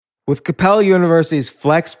With Capella University's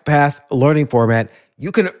FlexPath learning format, you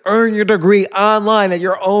can earn your degree online at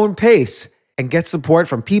your own pace and get support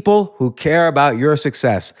from people who care about your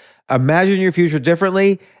success. Imagine your future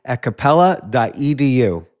differently at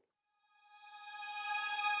capella.edu.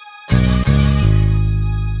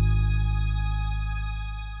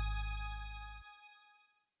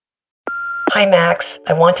 Hi, Max.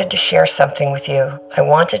 I wanted to share something with you. I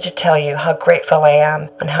wanted to tell you how grateful I am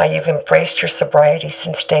and how you've embraced your sobriety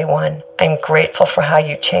since day one. I'm grateful for how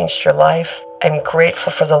you changed your life. I'm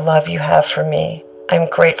grateful for the love you have for me. I'm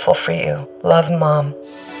grateful for you. Love, Mom.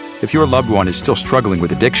 If your loved one is still struggling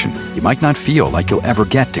with addiction, you might not feel like you'll ever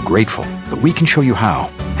get to grateful, but we can show you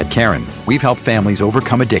how. At Caron, we've helped families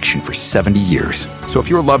overcome addiction for 70 years. So if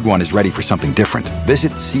your loved one is ready for something different,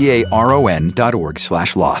 visit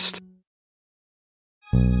caron.org/lost.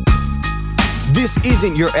 This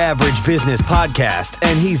isn't your average business podcast,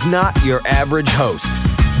 and he's not your average host.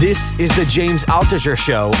 This is the James Altucher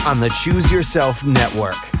Show on the Choose Yourself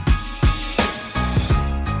Network.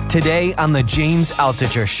 Today on the James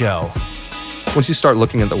Altucher Show. Once you start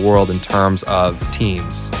looking at the world in terms of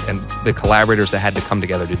teams and the collaborators that had to come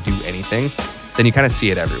together to do anything, then you kind of see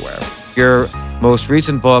it everywhere. Your most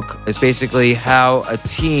recent book is basically how a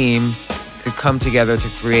team could come together to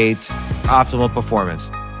create optimal performance.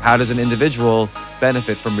 How does an individual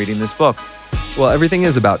benefit from reading this book? Well, everything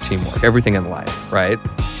is about teamwork, everything in life, right?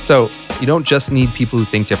 So you don't just need people who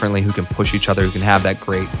think differently, who can push each other, who can have that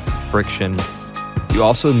great friction. You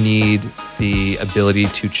also need the ability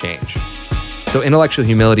to change. So intellectual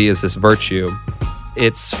humility is this virtue.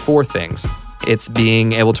 It's four things. It's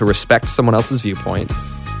being able to respect someone else's viewpoint.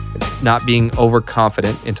 It's not being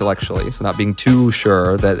overconfident intellectually, so not being too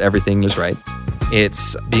sure that everything is right.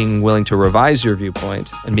 It's being willing to revise your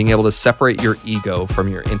viewpoint and being able to separate your ego from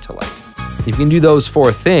your intellect. If you can do those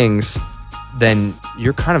four things, then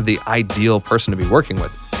you're kind of the ideal person to be working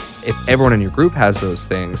with. If everyone in your group has those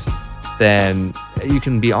things, then you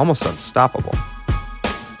can be almost unstoppable.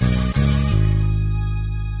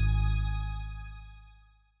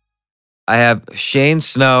 I have Shane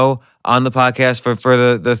Snow on the podcast for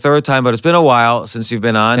the third time, but it's been a while since you've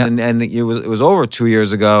been on, Yeah. and it was over 2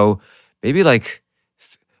 years ago. Maybe like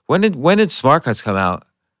when did Smart Cuts come out?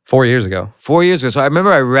 4 years ago. 4 years ago. So I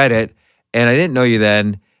remember I read it, and I didn't know you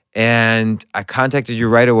then, and I contacted you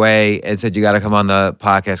right away and said you got to come on the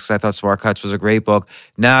podcast because I thought Smart Cuts was a great book.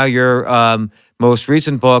 Now your most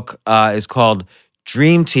recent book is called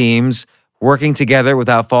Dream Teams: Working Together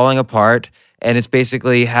Without Falling Apart, and it's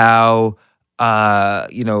basically how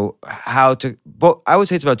how to. Well, I would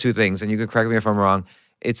say it's about two things, and you can correct me if I'm wrong.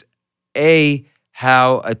 It's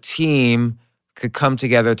how a team could come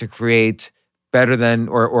together to create better than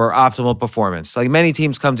or optimal performance. Like many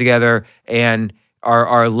teams come together and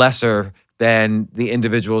are lesser than the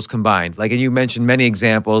individuals combined. Like, and you mentioned many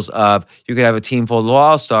examples of you could have a team full of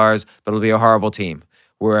all-stars, but it'll be a horrible team.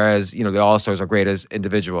 Whereas, the all-stars are great as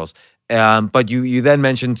individuals. But you then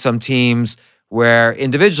mentioned some teams where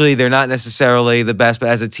individually they're not necessarily the best, but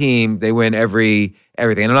as a team, they win everything.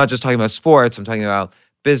 And I'm not just talking about sports, I'm talking about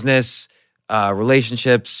business,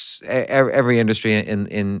 relationships, every industry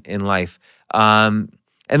in life. And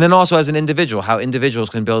then also as an individual, how individuals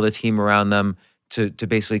can build a team around them to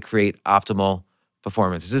basically create optimal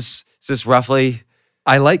performance. Is this roughly?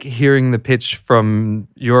 I like hearing the pitch from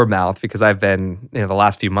your mouth because I've been, the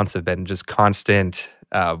last few months have been just constant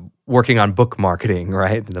working on book marketing,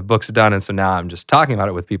 right? And the book's done, and so now I'm just talking about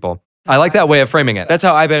it with people. I like that way of framing it. That's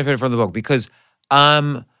how I benefited from the book because,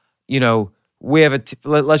 we have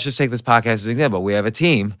let's just take this podcast as an example. We have a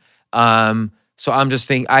team. So I'm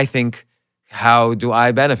just I think, how do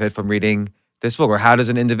I benefit from reading this book, or how does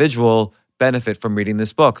an individual benefit from reading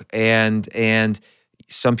this book? And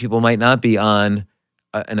some people might not be on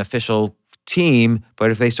an official team,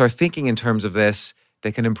 but if they start thinking in terms of this,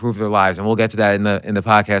 they can improve their lives. And we'll get to that in the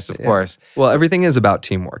podcast, of course. Well, everything is about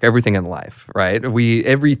teamwork, everything in life, right?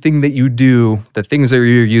 Everything that you do, the things that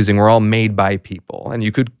you're using, were all made by people. And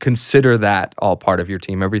you could consider that all part of your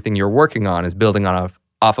team. Everything you're working on is building off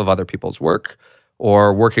of other people's work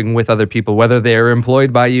or working with other people, whether they're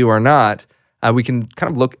employed by you or not. We can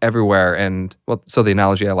kind of look everywhere. And so the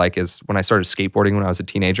analogy I like is when I started skateboarding when I was a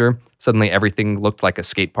teenager, suddenly everything looked like a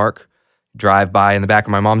skate park. Drive by in the back of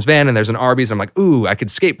my mom's van and there's an Arby's. And I'm like, ooh, I could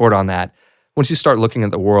skateboard on that. Once you start looking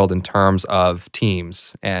at the world in terms of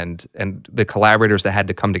teams and the collaborators that had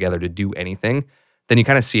to come together to do anything, then you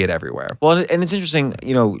kind of see it everywhere. Well, and it's interesting,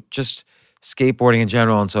 just skateboarding in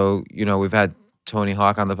general. And so, we've had Tony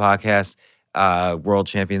Hawk on the podcast, world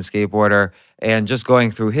champion skateboarder, and just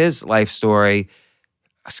going through his life story,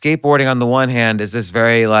 skateboarding on the one hand is this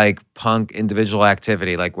very like punk individual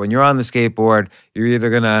activity. Like when you're on the skateboard, you're either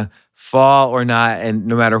gonna fall or not, and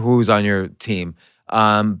no matter who's on your team.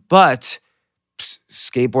 But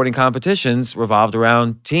skateboarding competitions revolved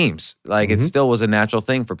around teams. Like it still was a natural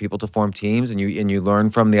thing for people to form teams, and you learn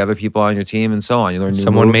from the other people on your team and so on. You learn new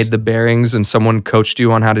someone moves. made the bearings and someone coached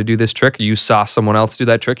you on how to do this trick, or you saw someone else do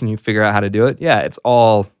that trick and you figure out how to do it. Yeah, it's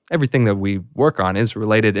all, everything that we work on is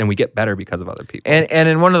related, and we get better because of other people. And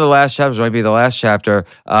in one of the last chapters, might be the last chapter,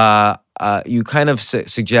 you kind of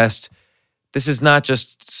suggest this is not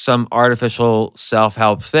just some artificial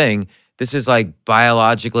self-help thing. This is like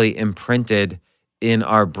biologically imprinted in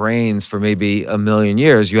our brains for maybe a million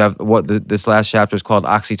years. You have this last chapter is called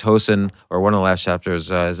oxytocin, or one of the last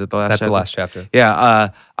chapters. Is it the last chapter? That's the last chapter. Yeah.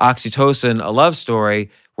 Oxytocin, a love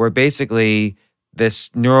story, where basically this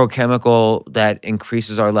neurochemical that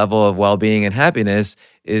increases our level of well-being and happiness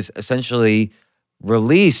is essentially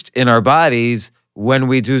released in our bodies when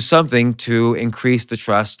we do something to increase the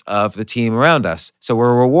trust of the team around us. So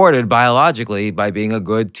we're rewarded biologically by being a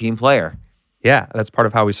good team player. Yeah, that's part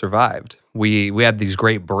of how we survived. We had these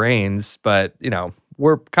great brains, but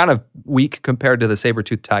we're kind of weak compared to the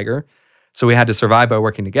saber-toothed tiger. So we had to survive by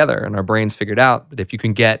working together, and our brains figured out that if you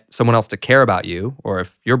can get someone else to care about you, or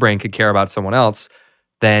if your brain could care about someone else,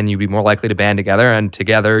 then you'd be more likely to band together, and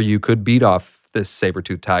together you could beat off this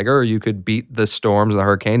saber-toothed tiger, or you could beat the storms, the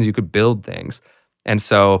hurricanes, you could build things. And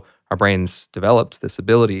so our brains developed this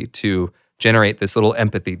ability to generate this little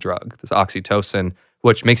empathy drug, this oxytocin,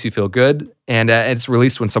 which makes you feel good. And it's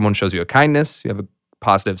released when someone shows you a kindness, you have a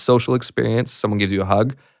positive social experience, someone gives you a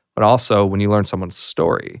hug, but also when you learn someone's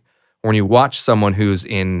story, or when you watch someone who's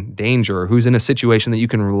in danger, or who's in a situation that you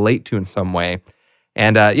can relate to in some way.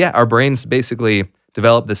 And our brains basically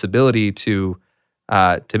develop this ability to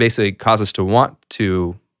basically cause us to want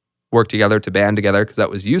to work together, to band together, because that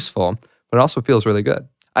was useful, but it also feels really good.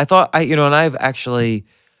 I thought, and I've actually...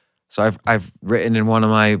 So I've written in one of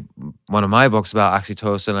my books about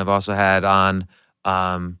oxytocin. I've also had on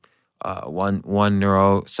one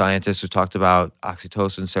neuroscientist who talked about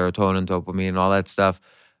oxytocin, serotonin, dopamine, and all that stuff.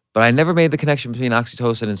 But I never made the connection between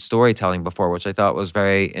oxytocin and storytelling before, which I thought was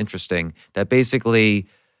very interesting. That basically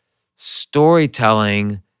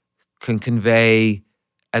storytelling can convey,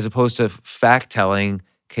 as opposed to fact-telling,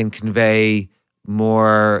 can convey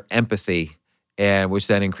more empathy, and which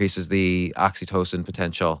then increases the oxytocin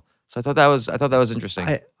potential. So I thought that was interesting.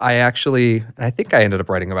 I think I ended up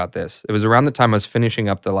writing about this. It was around the time I was finishing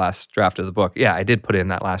up the last draft of the book. Yeah, I did put in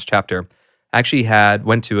that last chapter. I actually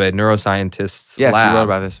went to a neuroscientist's lab. Yes, you wrote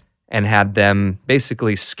about this. And had them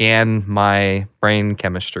basically scan my brain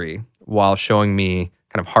chemistry while showing me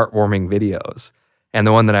kind of heartwarming videos. And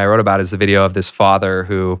the one that I wrote about is the video of this father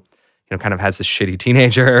who, kind of has this shitty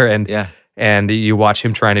teenager, and you watch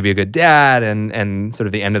him trying to be a good dad, and sort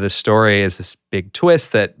of the end of the story is this big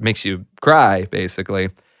twist that makes you cry, basically.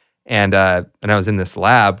 And I was in this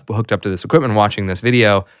lab, hooked up to this equipment, watching this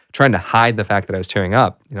video, trying to hide the fact that I was tearing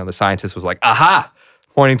up. The scientist was like, "Aha!"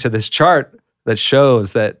 pointing to this chart that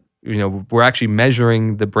shows that we're actually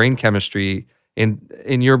measuring the brain chemistry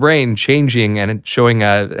in your brain changing and showing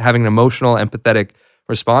having an emotional, empathetic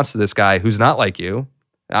response to this guy who's not like you.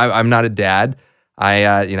 I'm not a dad.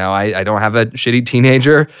 I don't have a shitty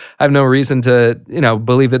teenager. I have no reason to,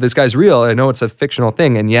 believe that this guy's real. I know it's a fictional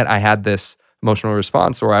thing, and yet I had this emotional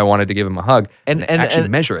response where I wanted to give him a hug and actually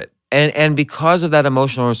measure it. And because of that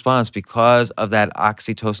emotional response, because of that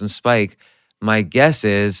oxytocin spike, my guess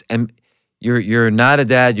is, and you're not a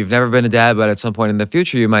dad, you've never been a dad, but at some point in the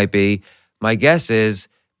future you might be. My guess is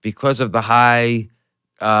because of the high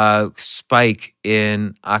spike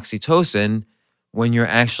in oxytocin, when you're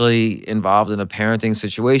actually involved in a parenting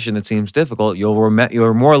situation that seems difficult,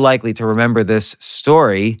 you're more likely to remember this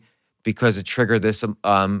story because it triggered this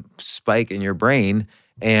spike in your brain,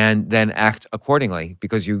 and then act accordingly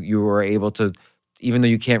because you were able to, even though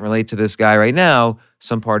you can't relate to this guy right now,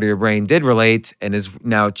 some part of your brain did relate and has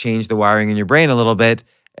now changed the wiring in your brain a little bit,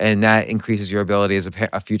 and that increases your ability as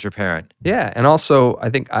a future parent. Yeah, and also I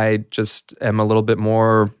think I just am a little bit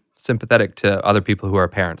more sympathetic to other people who are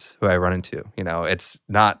parents who I run into. It's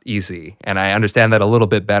not easy, and I understand that a little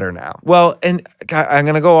bit better now. Well, and I'm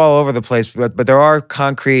going to go all over the place, but there are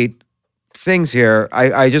concrete things here.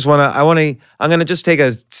 I'm going to just take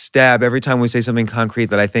a stab every time we say something concrete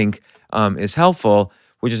that I think is helpful,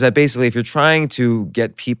 which is that basically if you're trying to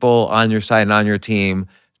get people on your side and on your team,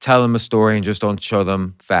 tell them a story and just don't show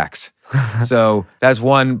them facts. So that's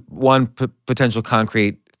one potential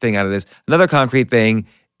concrete thing out of this. Another concrete thing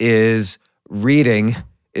is reading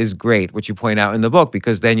is great, which you point out in the book,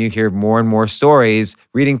 because then you hear more and more stories.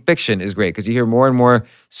 Reading fiction is great because you hear more and more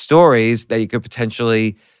stories that you could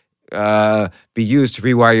potentially be used to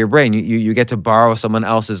rewire your brain. You get to borrow someone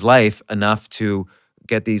else's life enough to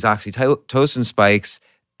get these oxytocin spikes,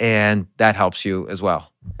 and that helps you as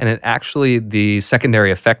well. And it actually, the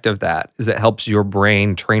secondary effect of that is it helps your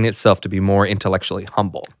brain train itself to be more intellectually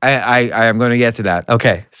humble. I am going to get to that.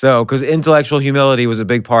 Okay. So, because intellectual humility was a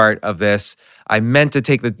big part of this, I meant to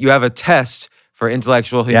take you have a test for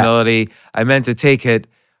intellectual humility. Yeah. I meant to take it.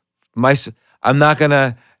 This is not going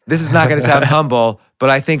to sound humble, but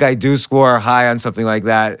I think I do score high on something like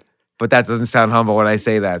that. But that doesn't sound humble when I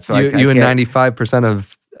say that. So you and 95%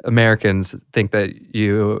 of Americans think that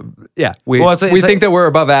we think that we're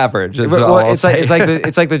above average.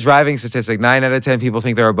 It's like the driving statistic. 9 out of 10 people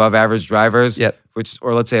think they're above average drivers,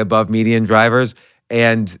 or let's say above median drivers.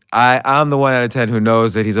 And I'm the 1 out of 10 who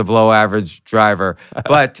knows that he's a below average driver.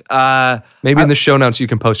 But maybe in the show notes you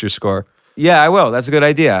can post your score. Yeah, I will. That's a good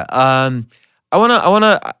idea. I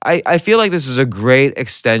feel like this is a great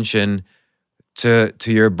extension to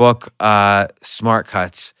your book, Smart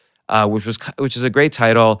Cuts, which is a great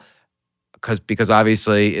title because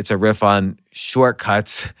obviously it's a riff on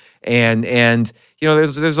shortcuts, and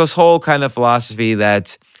there's this whole kind of philosophy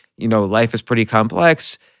that life is pretty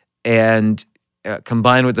complex, and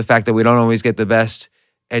combined with the fact that we don't always get the best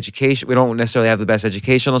education, we don't necessarily have the best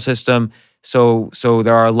educational system, so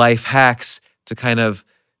there are life hacks to kind of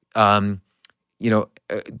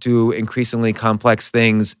do increasingly complex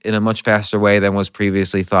things in a much faster way than was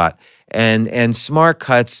previously thought. And Smart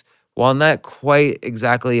Cuts, while not quite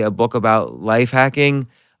exactly a book about life hacking,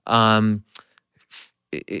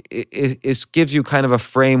 it gives you kind of a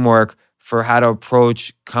framework for how to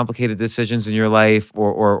approach complicated decisions in your life,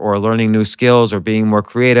 or learning new skills, or being more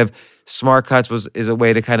creative. Smart Cuts is a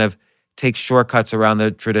way to kind of take shortcuts around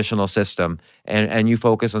the traditional system, and you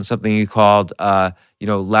focus on something you called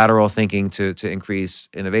lateral thinking to increase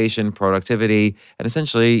innovation, productivity, and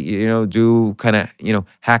essentially do kind of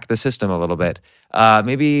hack the system a little bit.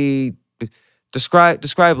 Maybe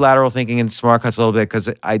describe lateral thinking in Smart Cuts a little bit, because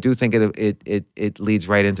I do think it leads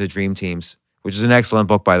right into Dream Teams, which is an excellent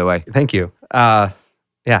book, by the way. Thank you. I'm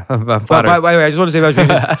flattered. By the way, I just want to say about Dream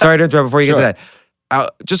Teams. Sorry to interrupt before you get to that.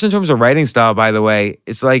 Just in terms of writing style, by the way,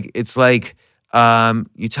 it's like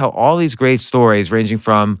you tell all these great stories ranging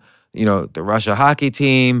from the Russia hockey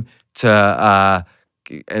team to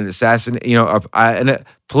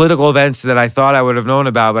political events that I thought I would have known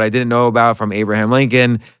about, but I didn't know about, from Abraham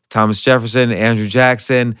Lincoln, Thomas Jefferson, Andrew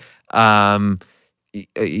Jackson.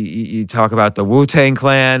 You talk about the Wu-Tang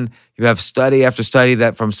Clan. You have study after study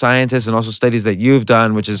that from scientists, and also studies that you've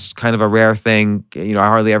done, which is kind of a rare thing. I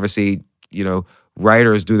hardly ever see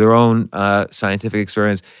writers do their own scientific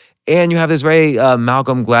experience. And you have this very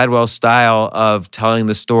Malcolm Gladwell style of telling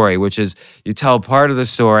the story, which is you tell part of the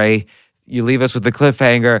story, you leave us with the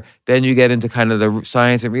cliffhanger, then you get into kind of the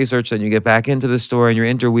science and research, then you get back into the story, and you're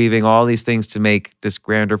interweaving all these things to make this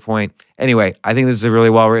grander point. Anyway, I think this is a really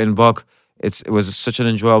well-written book. It was such an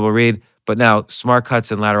enjoyable read. But now, Smart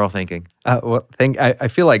Cuts and lateral thinking. I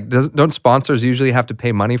feel like don't sponsors usually have to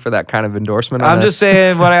pay money for that kind of endorsement? I'm just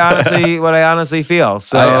saying what I honestly feel.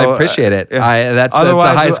 So I appreciate it. That's the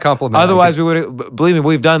highest compliment. Otherwise, we would, believe me,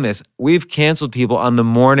 we've done this. We've canceled people on the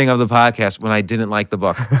morning of the podcast when I didn't like the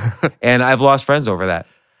book, and I've lost friends over that.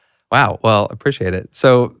 Wow. Well, appreciate it.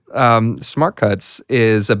 So, Smart Cuts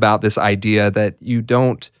is about this idea that you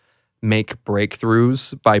don't make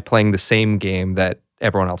breakthroughs by playing the same game that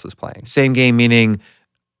everyone else is playing. Same game meaning,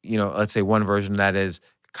 let's say one version of that is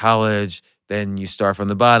college. Then you start from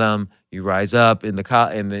the bottom, you rise up in the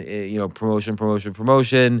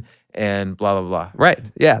promotion, and blah blah blah. Right.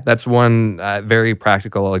 Yeah, that's one very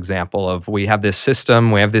practical example of we have this system,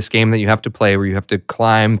 we have this game that you have to play where you have to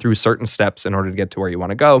climb through certain steps in order to get to where you want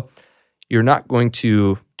to go. You're not going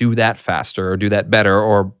to do that faster or do that better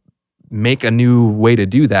or make a new way to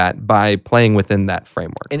do that by playing within that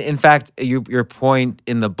framework. In fact, your point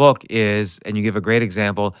in the book is, and you give a great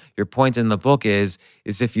example, your point in the book is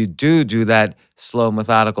if you do that slow,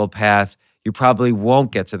 methodical path, you probably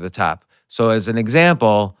won't get to the top. So as an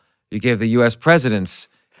example, you give the U.S. presidents,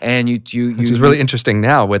 and which is really interesting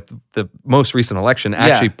now with the most recent election,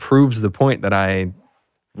 actually proves the point that I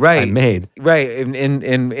made. Right,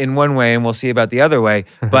 in one way, and we'll see about the other way.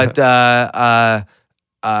 But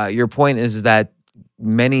your point is that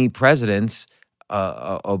many presidents,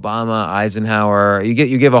 Obama, Eisenhower,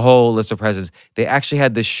 you give a whole list of presidents, they actually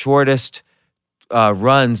had the shortest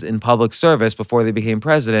runs in public service before they became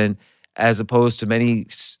president, as opposed to many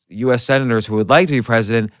U.S. senators who would like to be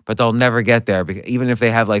president, but they'll never get there. Even if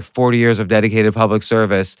they have like 40 years of dedicated public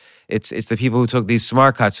service, it's the people who took these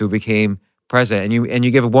smart cuts who became president. And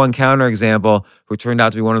you give one counterexample who turned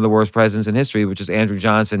out to be one of the worst presidents in history, which is Andrew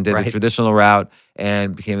Johnson, did the traditional route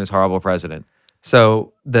and became this horrible president.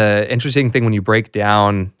 So the interesting thing when you break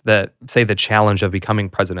down the challenge of becoming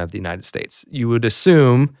president of the United States, you would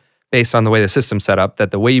assume, based on the way the system's set up,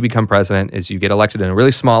 that the way you become president is you get elected in a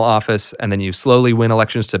really small office and then you slowly win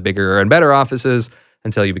elections to bigger and better offices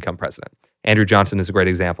until you become president. Andrew Johnson is a great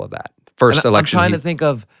example of that. First election. I'm trying to think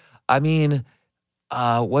of,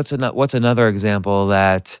 what's another example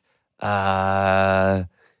that I'm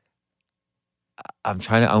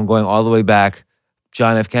going all the way back.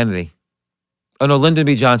 John F. Kennedy. Oh no, Lyndon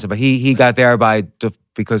B. Johnson, but he got there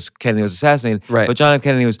because Kennedy was assassinated. Right. But John F.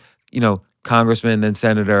 Kennedy was, congressman, then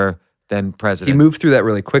senator, then president. He moved through that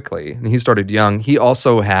really quickly, and he started young. He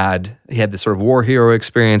also had this sort of war hero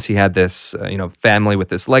experience. He had this family with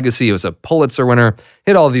this legacy. He was a Pulitzer winner.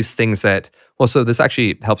 He had all these things that. Well, so this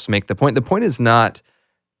actually helps make the point. The point is not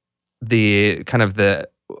the kind of the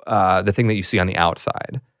thing that you see on the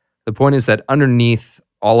outside. The point is that underneath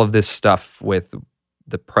all of this stuff with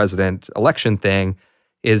the president election thing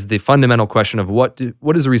is the fundamental question of what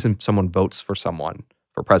is the reason someone votes for someone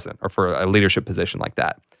for president or for a leadership position like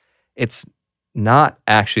that. It's not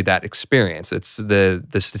actually that experience. It's the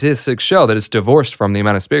statistics show that it's divorced from the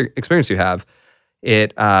amount of experience you have.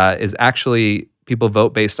 It is actually people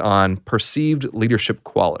vote based on perceived leadership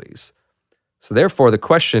qualities. So therefore, the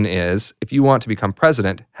question is, if you want to become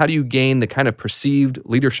president, how do you gain the kind of perceived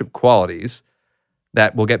leadership qualities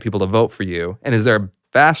that will get people to vote for you? And is there a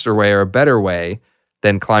faster way or a better way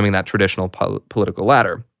than climbing that traditional political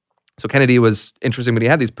ladder? So Kennedy was interesting, but he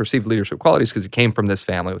had these perceived leadership qualities because he came from this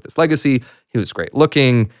family with this legacy. He was great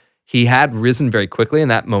looking. He had risen very quickly, and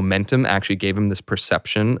that momentum actually gave him this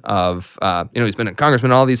perception of, he's been a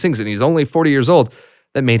congressman, all these things, and he's only 40 years old.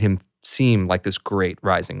 That made him seem like this great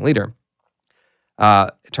rising leader.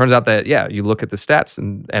 It turns out that, you look at the stats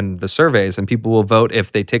and the surveys, and people will vote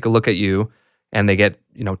if they take a look at you and they get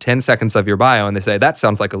 10 seconds of your bio and they say, that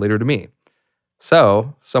sounds like a leader to me.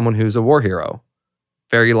 So someone who's a war hero,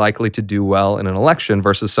 very likely to do well in an election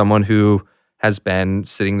versus someone who has been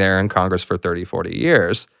sitting there in Congress for 30, 40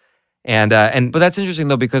 years. But that's interesting,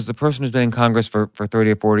 though, because the person who's been in Congress for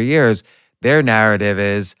 30 or 40 years, their narrative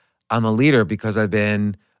is, I'm a leader because I've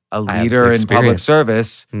been a leader in public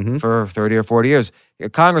service for 30 or 40 years. A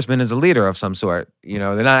congressman is a leader of some sort. They're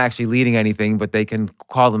not actually leading anything, but they can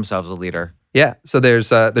call themselves a leader. Yeah. So there's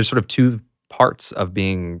sort of two parts of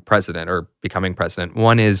being president or becoming president.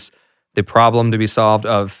 One is the problem to be solved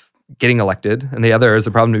of getting elected, and the other is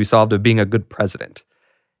the problem to be solved of being a good president.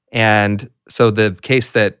 And so the case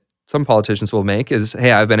that some politicians will make is,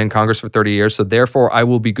 hey, I've been in Congress for 30 years, so therefore I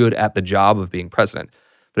will be good at the job of being president.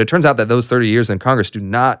 But it turns out that those 30 years in Congress do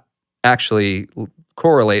not actually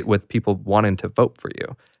correlate with people wanting to vote for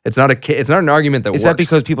you. It's not an argument that works. Is that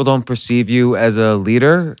because people don't perceive you as a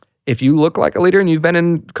leader? If you look like a leader and you've been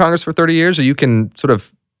in Congress for 30 years, or you can sort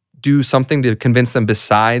of do something to convince them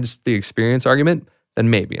besides the experience argument,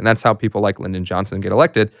 then maybe. And that's how people like Lyndon Johnson get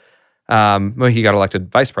elected. He got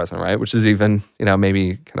elected vice president, right? Which is even,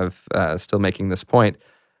 maybe kind of still making this point.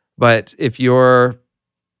 But if you're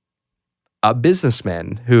a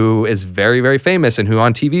businessman who is very, very famous and who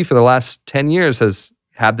on TV for the last 10 years has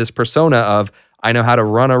had this persona of, I know how to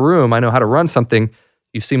run a room, I know how to run something,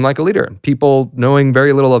 you seem like a leader. People knowing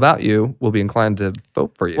very little about you will be inclined to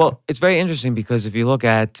vote for you. Well, it's very interesting because if you look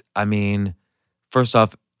at, first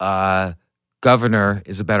off, governor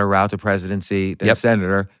is a better route to presidency than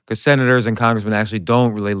senator, because senators and congressmen actually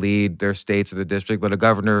don't really lead their states or the district, but a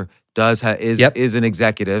governor is an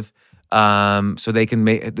executive. So they can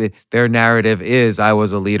make their narrative is I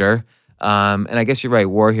was a leader. And I guess you're right,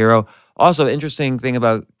 war hero. Also, interesting thing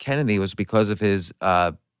about Kennedy was because of his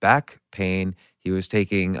back pain, he was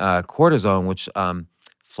taking cortisone, which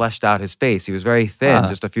fleshed out his face. He was very thin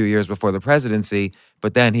just a few years before the presidency,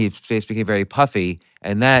 but then his face became very puffy,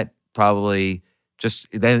 and that probably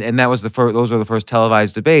that was those were the first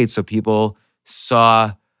televised debates, so people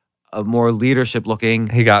saw a more leadership looking.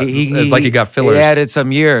 It's like he got fillers. He added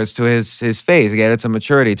some years to his face. He added some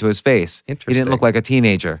maturity to his face. Interesting. He didn't look like a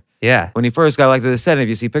teenager. Yeah. When he first got elected to the Senate, if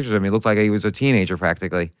you see pictures of him, he looked like he was a teenager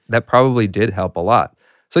practically. That probably did help a lot.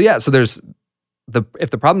 So there's if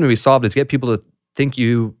the problem to be solved is get people to think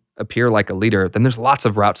you appear like a leader, then there's lots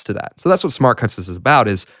of routes to that. So that's what Smart Cuts is about,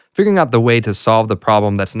 is figuring out the way to solve the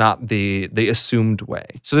problem that's not the assumed way.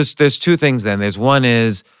 So there's two things then. There's one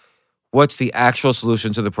is, what's the actual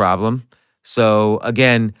solution to the problem? So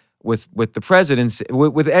again, with the presidency,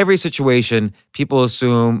 with every situation,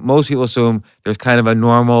 most people assume there's kind of a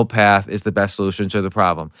normal path is the best solution to the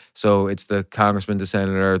problem. So it's the congressman to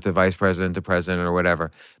senator to vice president to president or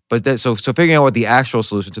whatever. But so figuring out what the actual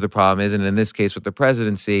solution to the problem is, and in this case with the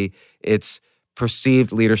presidency, it's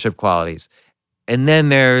perceived leadership qualities. And then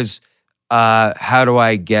there's how do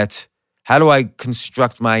I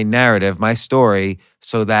construct my narrative, my story,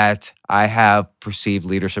 so that I have perceived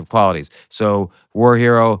leadership qualities? So war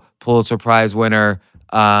hero, Pulitzer Prize winner,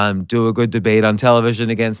 do a good debate on television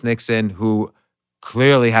against Nixon, who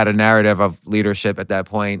clearly had a narrative of leadership at that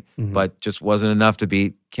point, but just wasn't enough to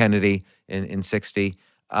beat Kennedy in 60.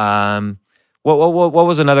 What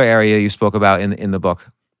was another area you spoke about in the book?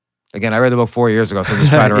 Again, I read the book 4 years ago, so I'm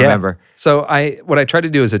just trying to remember. So what I tried to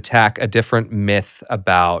do is attack a different myth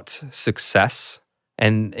about success,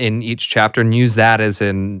 and in each chapter, and use that as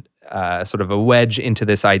in sort of a wedge into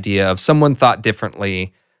this idea of someone thought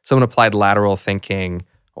differently, someone applied lateral thinking,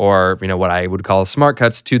 or what I would call smart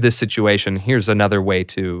cuts to this situation. Here's another way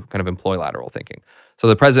to kind of employ lateral thinking. So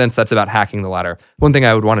the presidents, that's about hacking the ladder. One thing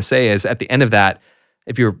I would want to say is at the end of that,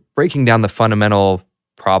 if you're breaking down the fundamental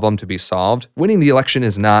problem to be solved, winning the election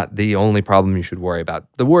is not the only problem you should worry about.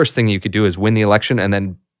 The worst thing you could do is win the election and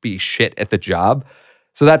then be shit at the job.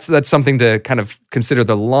 So that's something to kind of consider,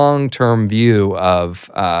 the long-term view of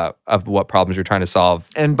what problems you're trying to solve.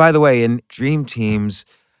 And by the way, in Dream Teams,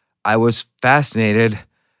 I was fascinated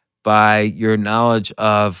by your knowledge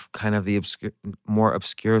of kind of the more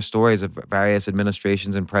obscure stories of various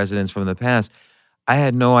administrations and presidents from the past. I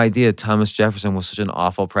had no idea Thomas Jefferson was such an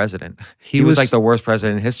awful president. He was like the worst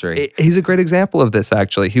president in history. He's a great example of this,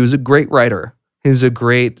 actually. He was a great writer. He was a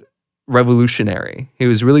great revolutionary. He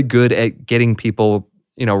was really good at getting people,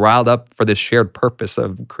 riled up for this shared purpose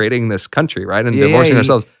of creating this country, right? And divorcing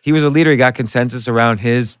ourselves. He was a leader. He got consensus around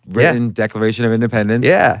his written Declaration of Independence.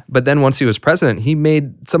 Yeah, but then once he was president, he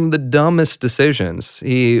made some of the dumbest decisions.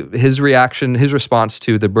 His response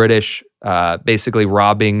to the British basically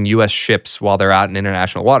robbing U.S. ships while they're out in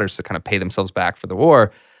international waters to kind of pay themselves back for the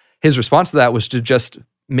war, his response to that was to just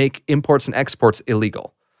make imports and exports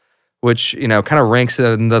illegal, which kind of ranks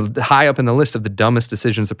high up in the list of the dumbest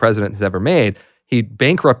decisions the president has ever made. He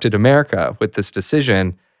bankrupted America with this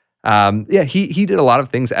decision. He did a lot of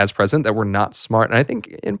things as president that were not smart. And I think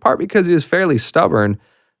in part because he was fairly stubborn,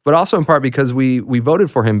 but also in part because we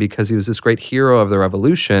voted for him because he was this great hero of the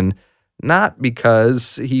revolution, not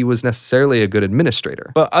because he was necessarily a good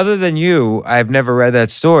administrator. But other than you, I've never read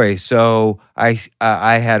that story. So I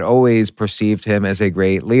had always perceived him as a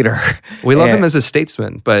great leader. We love him as a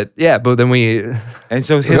statesman, but then we... And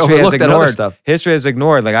so history has ignored stuff. History has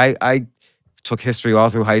ignored. Like I took history all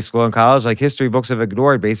through high school and college. Like history books have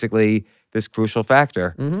ignored basically this crucial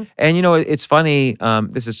factor. Mm-hmm. And it's funny,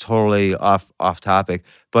 this is totally off topic,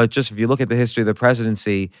 but just if you look at the history of the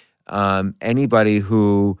presidency, anybody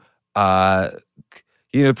who... the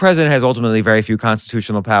president has ultimately very few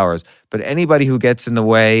constitutional powers, but anybody who gets in the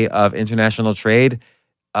way of international trade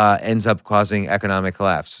ends up causing economic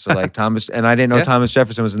collapse. So like Thomas, and I didn't know Thomas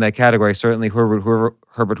Jefferson was in that category. Certainly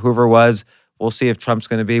Herbert Hoover was. We'll see if Trump's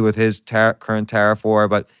going to be with his current tariff war.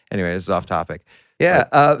 But anyway, this is off topic.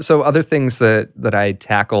 Yeah. So other things that I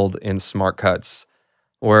tackled in Smart Cuts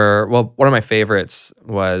were, one of my favorites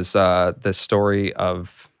was the story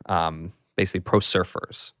of basically pro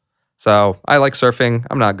surfers. So I like surfing.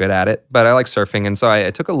 I'm not good at it, but I like surfing. And so I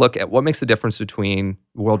took a look at what makes the difference between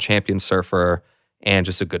world champion surfer and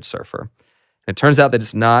just a good surfer. And it turns out that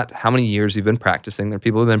it's not how many years you've been practicing. There are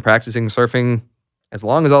people who've been practicing surfing as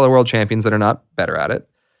long as all the world champions that are not better at it.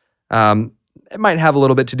 It might have a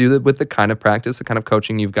little bit to do with the kind of practice, the kind of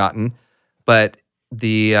coaching you've gotten. But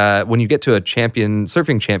when you get to a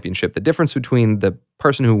surfing championship, the difference between the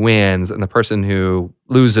person who wins and the person who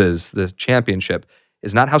loses the championship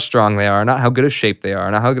is not how strong they are, not how good a shape they are,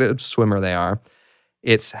 not how good a swimmer they are.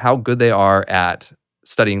 It's how good they are at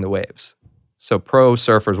studying the waves. So pro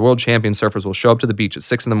surfers, world champion surfers will show up to the beach at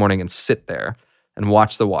 6 a.m. and sit there and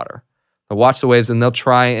watch the water. They'll watch the waves and they'll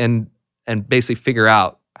try and basically figure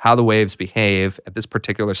out how the waves behave at this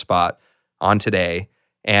particular spot on today.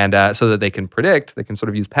 And so that they can sort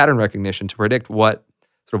of use pattern recognition to predict what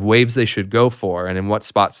sort of waves they should go for and in what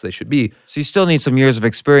spots they should be. So you still need some years of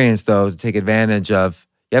experience, though, to take advantage of.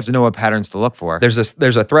 You have to know what patterns to look for. There's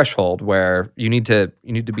a threshold where you need to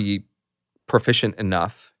be proficient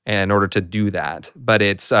enough in order to do that. But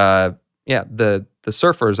it's the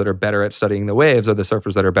surfers that are better at studying the waves are the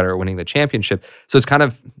surfers that are better at winning the championship. So it's kind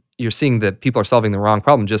of, you're seeing that people are solving the wrong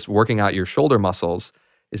problem. Just working out your shoulder muscles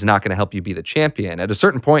is not going to help you be the champion. At a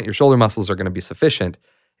certain point, your shoulder muscles are going to be sufficient.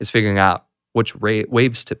 It's figuring out which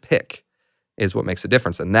waves to pick is what makes a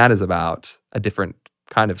difference. And that is about a different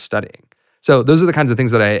kind of studying. So those are the kinds of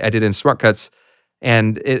things that I did in Smart Cuts.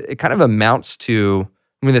 And it kind of amounts to,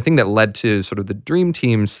 I mean, the thing that led to sort of the Dream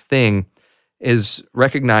Teams thing is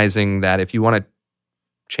recognizing that if you want to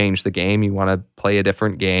change the game, you want to play a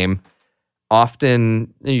different game,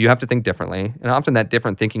 often you have to think differently. And often that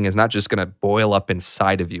different thinking is not just going to boil up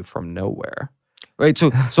inside of you from nowhere. Right.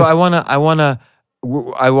 So I wanna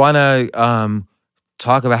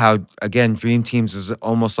talk about how, again, Dream Teams is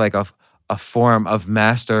almost like a form of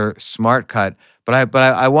master Smart Cut. But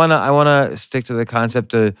I wanna stick to the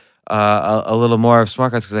concept of a little more of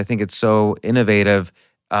Smart Cuts because I think it's so innovative,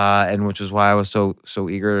 and which is why I was so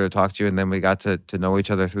eager to talk to you. And then we got to know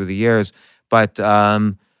each other through the years. But how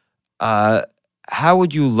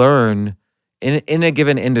would you learn in a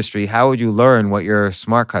given industry? How would you learn what your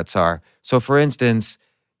Smart Cuts are? So, for instance,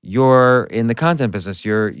 you're in the content business.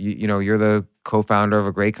 You're the co-founder of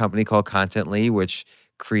a great company called Contently, which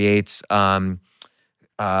creates I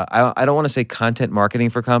don't want to say content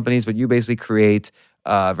marketing for companies, but you basically create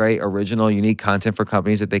very original, unique content for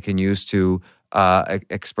companies that they can use to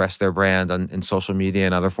express their brand in social media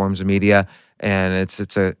and other forms of media. And it's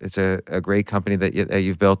a great company that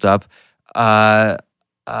you've built up.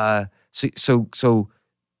 So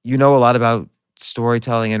you know a lot about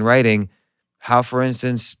storytelling and writing. How, for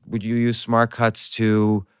instance, would you use Smart Cuts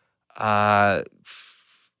to,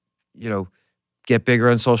 get bigger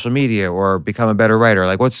on social media or become a better writer?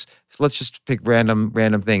 Like, let's just pick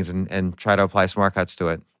random things and try to apply Smart Cuts to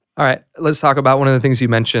it. All right, let's talk about one of the things you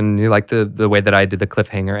mentioned. You like the way that I did the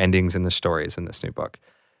cliffhanger endings in the stories in this new book.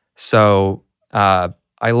 So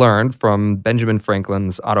I learned from Benjamin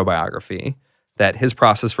Franklin's autobiography that his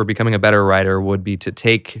process for becoming a better writer would be to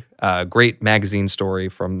take a great magazine story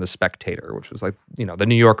from The Spectator, which was like, the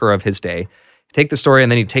New Yorker of his day, take the story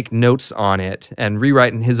and then he'd take notes on it and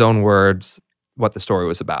rewrite in his own words what the story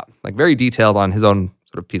was about, like very detailed on his own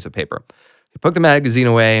sort of piece of paper. He'd put the magazine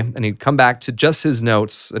away and he'd come back to just his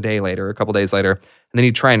notes a couple days later, and then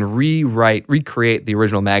he'd try and recreate the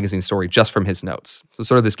original magazine story just from his notes. So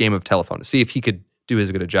sort of this game of telephone to see if he could do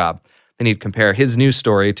as good a job. Then he'd compare his news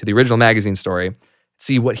story to the original magazine story,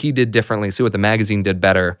 see what he did differently, see what the magazine did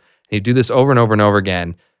better. And he'd do this over and over and over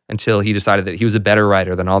again until he decided that he was a better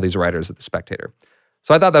writer than all these writers at The Spectator.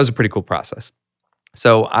 So I thought that was a pretty cool process.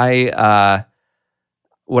 So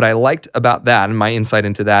what I liked about that and my insight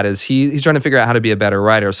into that is he's trying to figure out how to be a better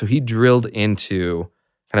writer. So he drilled into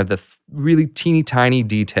kind of the really teeny tiny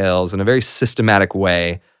details in a very systematic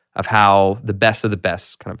way of how the best of the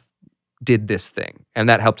best kind of did this thing. And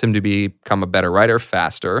that helped him to become a better writer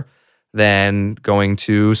faster than going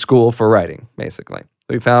to school for writing, basically.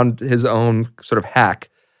 So he found his own sort of hack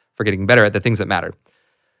for getting better at the things that mattered.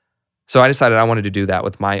 So I decided I wanted to do that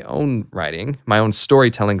with my own writing, my own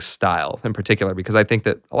storytelling style in particular, because I think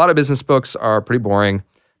that a lot of business books are pretty boring. I'm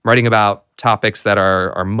writing about topics that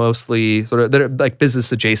are mostly sort of, that are like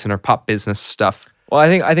business adjacent or pop business stuff. Well,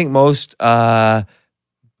 I think most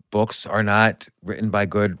books are not written by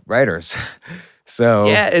good writers. So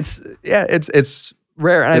it's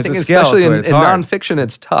rare, and I think skill especially to in it. It's hard. nonfiction,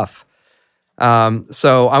 it's tough.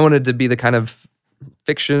 So I wanted to be the kind of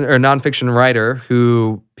fiction or nonfiction writer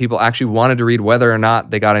who people actually wanted to read, whether or not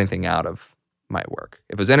they got anything out of my work.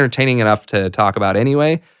 If it was entertaining enough to talk about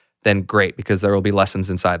anyway, then great, because there will be lessons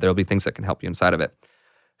inside. There will be things that can help you inside of it.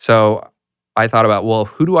 So I thought about, well,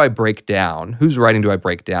 who do I break down? Whose writing do I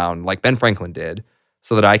break down, like Ben Franklin did,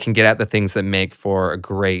 so that I can get at the things that make for a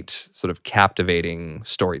great sort of captivating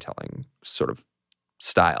storytelling sort of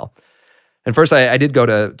style. And first, I did go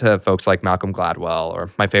to folks like Malcolm Gladwell, or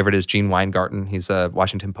my favorite is Gene Weingarten. He's a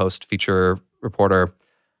Washington Post feature reporter.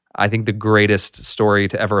 I think the greatest story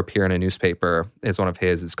to ever appear in a newspaper is one of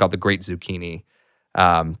his. It's called The Great Zucchini.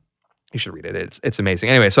 You should read it. It's amazing.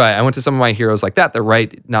 Anyway, so I went to some of my heroes like that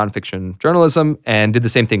write nonfiction journalism and did the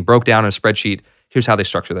same thing, broke down a spreadsheet. Here's how they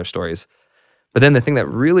structure their stories. But then the thing that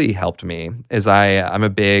really helped me is I'm a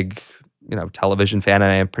big television fan,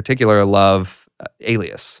 and I in particular love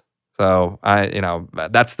Alias. So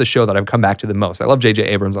that's the show that I've come back to the most. I love J.J.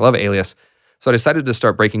 Abrams. I love Alias. So I decided to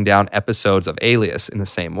start breaking down episodes of Alias in the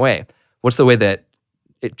same way. What's the way that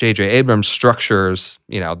J.J. Abrams structures,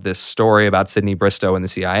 this story about Sidney Bristow and the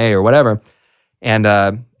CIA or whatever? And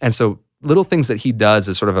so little things that he does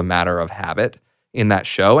is sort of a matter of habit in that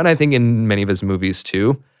show, and I think in many of his movies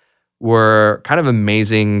too, were kind of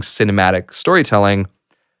amazing cinematic storytelling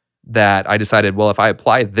that I decided, well, if I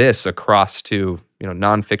apply this across to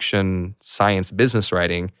nonfiction science business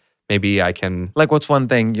writing, maybe I can... Like, what's one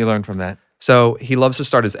thing you learned from that? So he loves to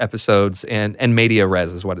start his episodes in media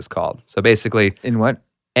res is what it's called. So basically... In what?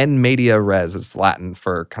 en media res. It's Latin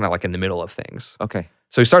for kind of like in the middle of things. Okay.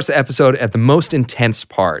 So he starts the episode at the most intense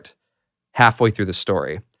part, halfway through the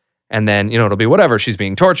story. And then, it'll be whatever. She's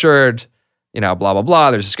being tortured, blah, blah,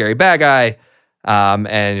 blah. There's a scary bad guy.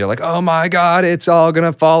 And you're like, oh my God, it's all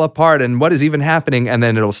going to fall apart. And what is even happening? And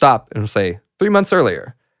then it'll stop and it'll say 3 months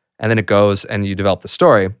earlier. And then it goes and you develop the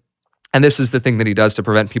story. And this is the thing that he does to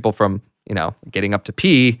prevent people from, getting up to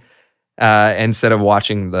pee instead of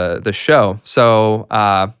watching the show. So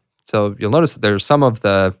you'll notice that there's some of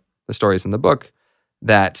the stories in the book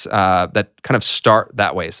that kind of start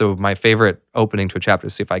that way. So my favorite opening to a chapter,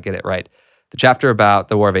 to see if I get it right, the chapter about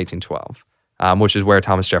the War of 1812, which is where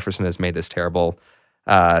Thomas Jefferson has made this terrible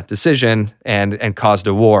decision and caused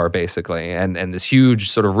a war, basically, and this huge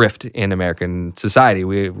sort of rift in American society.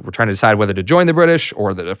 We're trying to decide whether to join the British or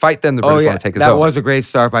whether to fight them. The British want to take us over. That was a great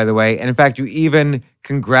start, by the way. And in fact, you even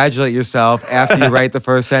congratulate yourself after you write the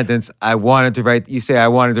first sentence. I wanted to write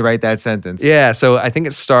that sentence. Yeah, so I think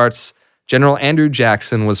it starts, General Andrew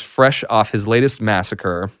Jackson was fresh off his latest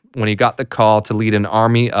massacre when he got the call to lead an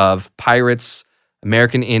army of pirates,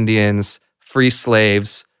 American Indians, free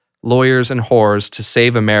slaves, lawyers, and whores to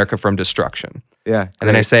save America from destruction. Yeah. And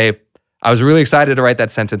then I say, I was really excited to write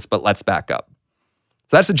that sentence, but let's back up.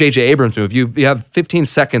 So that's a J.J. Abrams move. You have 15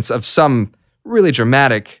 seconds of some really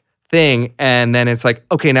dramatic thing, and then it's like,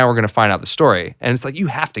 okay, now we're going to find out the story. And it's like, you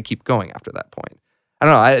have to keep going after that point. I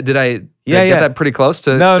don't know. Did I get that pretty close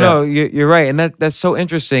to? No, you're right. And that's so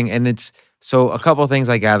interesting. And it's, so a couple of things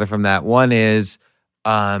I gather from that. One is,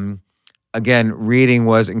 again, reading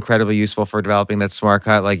was incredibly useful for developing that smart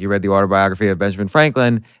cut. Like you read the autobiography of Benjamin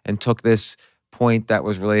Franklin and took this point that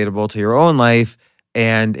was relatable to your own life.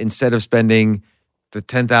 And instead of spending the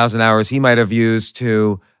 10,000 hours he might have used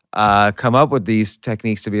to come up with these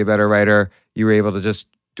techniques to be a better writer, you were able to just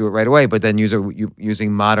do it right away, but then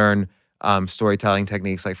using modern storytelling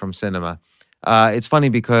techniques like from cinema. It's funny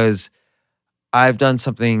because I've done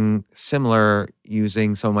something similar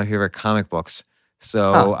using some of my favorite comic books.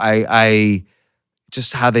 So I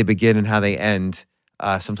just how they begin and how they end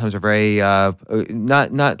sometimes are very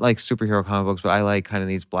not like superhero comic books, but I like kind of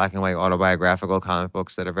these black and white autobiographical comic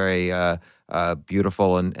books that are very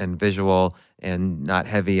beautiful and visual and not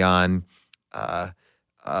heavy on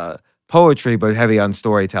poetry, but heavy on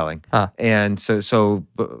storytelling. And so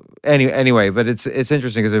anyway, but it's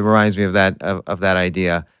interesting because it reminds me of that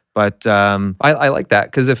idea. But I like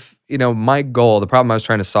that because if, my goal, the problem I was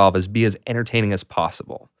trying to solve is be as entertaining as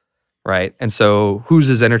possible, right? And so who's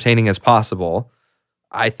as entertaining as possible?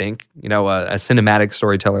 I think, a cinematic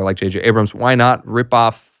storyteller like J.J. Abrams, why not rip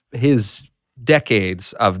off his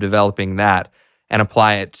decades of developing that and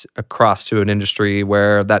apply it across to an industry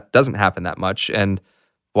where that doesn't happen that much? And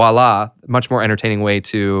voila, much more entertaining way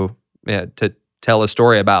to tell a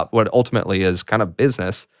story about what ultimately is kind of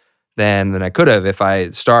business than I could have if I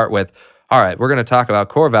start with, all right, we're going to talk about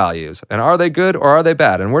core values. And are they good or are they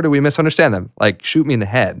bad? And where do we misunderstand them? Like, shoot me in the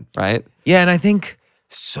head, right? Yeah, and I think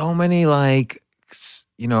so many I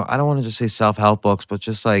don't want to just say self-help books, but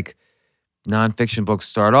just like nonfiction books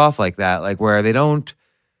start off like that, like where they don't,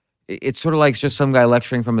 it's sort of like just some guy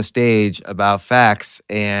lecturing from a stage about facts.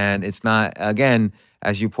 And it's not, again,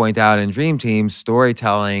 as you point out in Dream Team,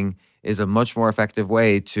 storytelling is a much more effective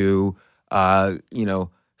way to,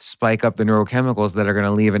 spike up the neurochemicals that are going to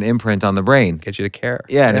leave an imprint on the brain. Get you to care.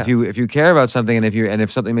 Yeah, and if you care about something, and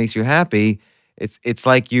if something makes you happy, it's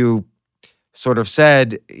like you sort of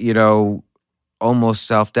said, almost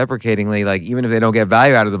self-deprecatingly, like even if they don't get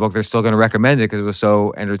value out of the book, they're still going to recommend it because it was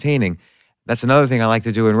so entertaining. That's another thing I like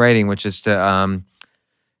to do in writing, which is to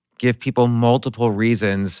give people multiple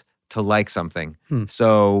reasons to like something.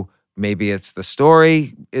 So maybe it's the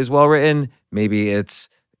story is well written, maybe it's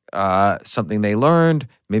something they learned,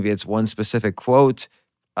 maybe it's one specific quote,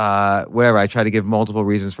 whatever. I try to give multiple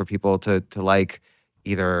reasons for people to like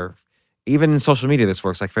either, even in social media this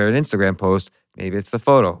works, like for an Instagram post, maybe it's the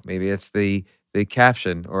photo, maybe it's the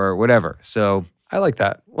caption or whatever. So I like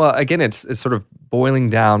that. Well, again, it's sort of boiling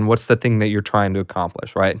down what's the thing that you're trying to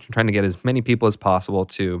accomplish, right? You're trying to get as many people as possible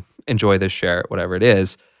to enjoy this, share it, whatever it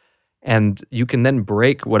is. And you can then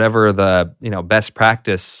break whatever the best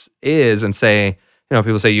practice is and say,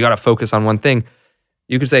 people say you got to focus on one thing.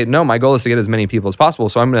 You could say, no, my goal is to get as many people as possible,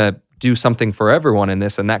 so I'm going to do something for everyone in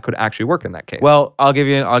this, and that could actually work in that case. Well, I'll give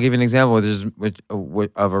you an example,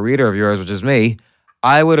 of a reader of yours, which is me.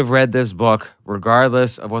 I would have read this book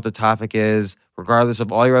regardless of what the topic is, regardless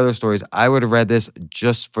of all your other stories. I would have read this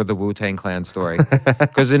just for the Wu-Tang Clan story,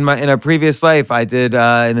 because in a previous life, I did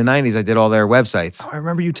in the '90s, I did all their websites. Oh, I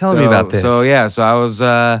remember you telling me about this. So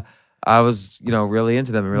I was really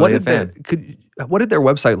into them and really a fan. what did their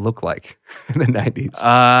website look like in the 90s?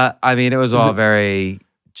 I mean, it was all very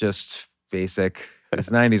just basic. This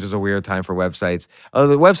 90s was a weird time for websites.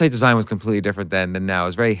 The website design was completely different then than now. It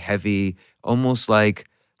was very heavy, almost like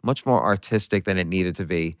much more artistic than it needed to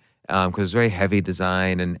be. Because it was very heavy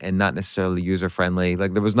design and not necessarily user-friendly.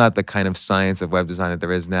 Like, there was not the kind of science of web design that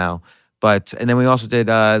there is now. And then we also did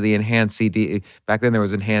the enhanced CD. Back then there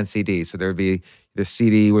was enhanced CD. So there would be the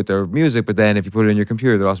CD with the music, but then if you put it in your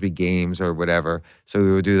computer, there'd also be games or whatever. So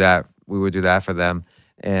we would do that. We would do that for them.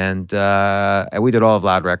 And we did all of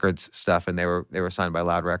Loud Records stuff, and they were signed by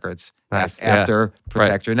Loud Records. Nice. After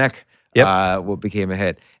Protect Your Neck what became a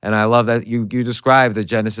hit. And I love that you described the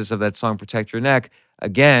genesis of that song, Protect Your Neck.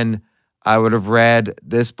 Again, I would have read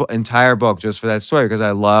this entire book just for that story, because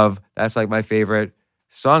that's like my favorite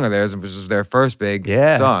song of theirs, and which was their first big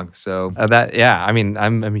song. So I mean,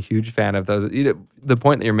 I'm a huge fan of those. The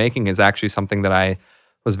point that you're making is actually something that I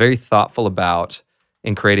was very thoughtful about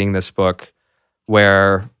in creating this book,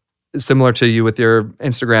 where, similar to you with your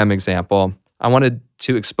Instagram example, I wanted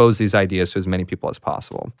to expose these ideas to as many people as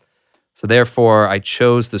possible. So therefore, I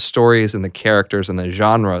chose the stories and the characters and the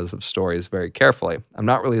genres of stories very carefully. I'm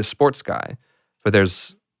not really a sports guy, but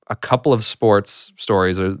there's a couple of sports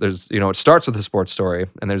stories. There's, it starts with a sports story,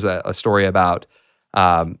 and there's a story about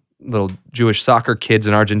little Jewish soccer kids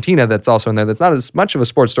in Argentina that's also in there. That's not as much of a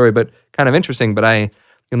sports story, but kind of interesting. But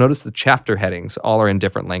you'll notice the chapter headings all are in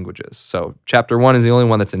different languages. So chapter 1 is the only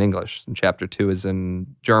one that's in English, and chapter 2 is in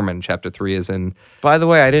German. Chapter 3 is in. By the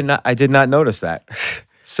way, I did not notice that.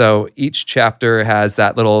 So each chapter has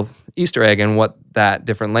that little Easter egg, and what that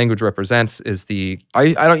different language represents is the.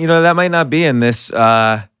 That might not be in this.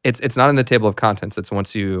 It's not in the table of contents. It's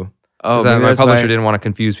once you. Oh, my publisher didn't want to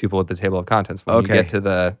confuse people with the table of contents. When you get to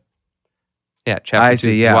the. Yeah, chapter 2. I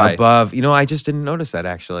see. Yeah, above. I just didn't notice that,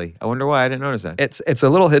 actually. I wonder why I didn't notice that. It's a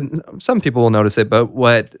little hidden. Some people will notice it, but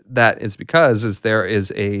what that is because is there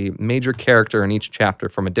is a major character in each chapter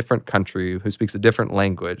from a different country who speaks a different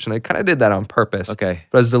language, and I kind of did that on purpose. Okay.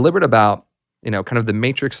 But I was deliberate about kind of the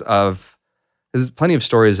matrix of. There's plenty of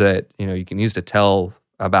stories that you can use to tell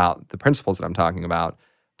about the principles that I'm talking about,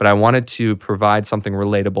 but I wanted to provide something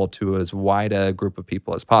relatable to as wide a group of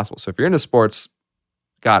people as possible. So if you're into sports,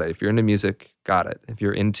 got it. If you're into music, got it. If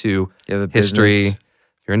you're into history, if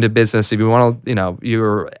you're into business, if you want to,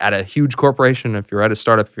 you're at a huge corporation, if you're at a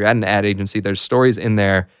startup, if you're at an ad agency, there's stories in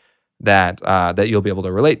there that you'll be able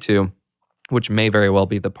to relate to, which may very well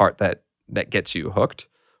be the part that gets you hooked,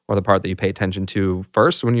 or the part that you pay attention to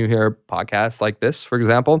first when you hear podcasts like this, for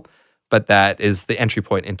example. But that is the entry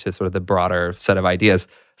point into sort of the broader set of ideas.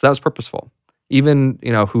 So that was purposeful. Even,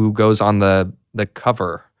 who goes on the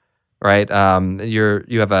cover, right?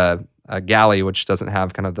 You have a galley, which doesn't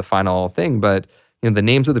have kind of the final thing, but the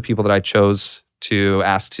names of the people that I chose to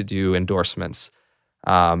ask to do endorsements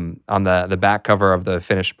on the back cover of the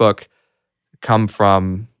finished book come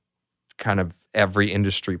from kind of every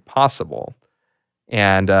industry possible.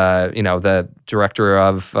 And, the director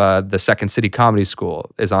of the Second City Comedy School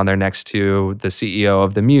is on there next to the CEO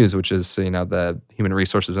of the Muse, which is, the human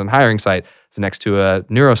resources and hiring site, is next to a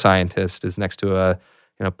neuroscientist, is next to a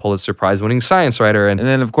Pulitzer Prize-winning science writer. And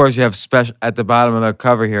then, of course, you have at the bottom of the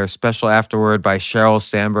cover here, special afterword by Sheryl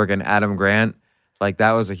Sandberg and Adam Grant. Like,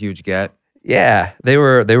 that was a huge get. Yeah, they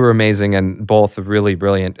were amazing, and both really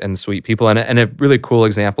brilliant and sweet people, and a really cool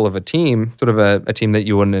example of a team, sort of a team that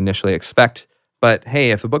you wouldn't initially expect. But hey,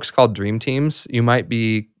 if a book's called Dream Teams, you might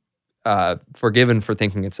be forgiven for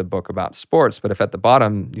thinking it's a book about sports. But if at the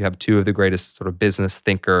bottom you have two of the greatest sort of business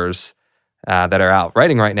thinkers that are out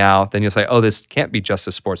writing right now, then you'll say, oh, this can't be just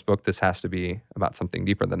a sports book. This has to be about something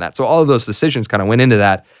deeper than that. So all of those decisions kind of went into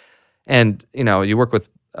that. And, you work with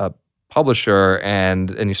a publisher and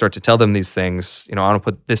you start to tell them these things, I want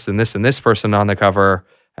to put this and this and this person on the cover,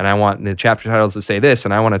 and I want the chapter titles to say this,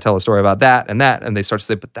 and I want to tell a story about that. And they start to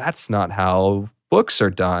say, but that's not how books are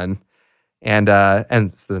done. And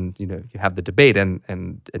so then, you have the debate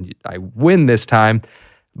and I win this time.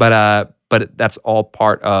 But that's all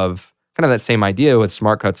part of kind of that same idea with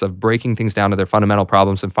Smart Cuts of breaking things down to their fundamental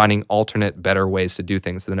problems and finding alternate, better ways to do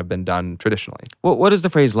things than have been done traditionally. What does the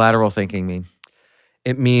phrase lateral thinking mean?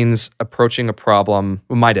 It means approaching a problem,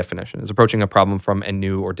 well, my definition is approaching a problem from a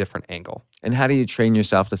new or different angle. And how do you train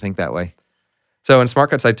yourself to think that way? So in Smart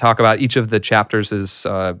Cuts, I talk about each of the chapters is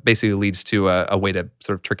basically leads to a way to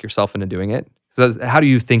sort of trick yourself into doing it. So how do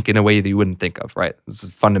you think in a way that you wouldn't think of, right? This is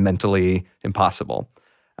fundamentally impossible.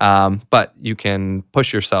 But you can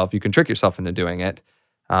push yourself, you can trick yourself into doing it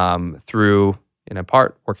through, in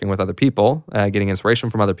part, working with other people, getting inspiration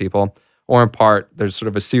from other people, or in part, there's sort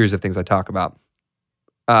of a series of things I talk about.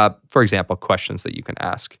 For example, questions that you can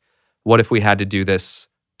ask. what if we had to do this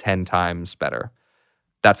 10 times better?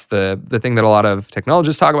 That's the thing that a lot of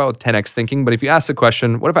technologists talk about with 10x thinking. But if you ask the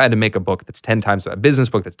question, what if I had to make a book that's 10 times, a business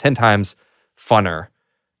book that's 10 times funner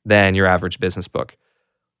than your average business book?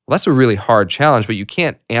 Well, that's a really hard challenge, but you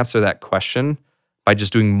can't answer that question by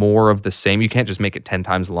just doing more of the same. You can't just make it 10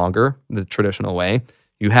 times longer the traditional way.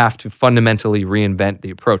 You have to fundamentally reinvent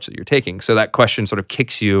the approach that you're taking. So that question sort of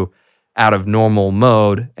kicks you out of normal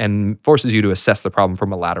mode and forces you to assess the problem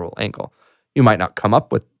from a lateral angle. You might not come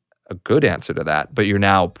up with a good answer to that, but you're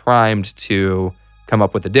now primed to come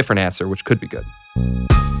up with a different answer, which could be good.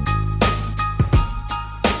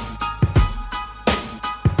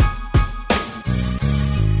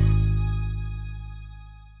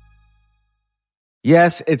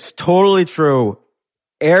 Yes, it's totally true.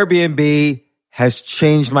 Airbnb has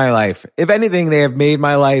changed my life. If anything, they have made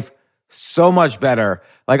my life so much better.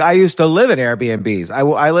 Like, I used to live in Airbnbs.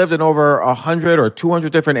 I lived in over 100 or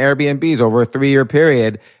 200 different Airbnbs over a 3-year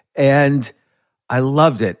period, and I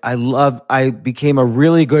loved it. I became a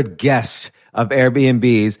really good guest of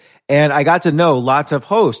Airbnbs, and I got to know lots of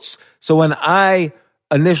hosts. So when I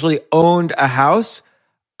initially owned a house,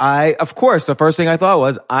 of course, the first thing I thought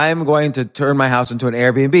was, I'm going to turn my house into an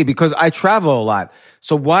Airbnb because I travel a lot.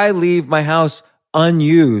 So why leave my house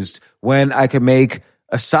unused when I can make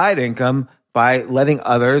a side income by letting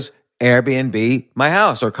others Airbnb my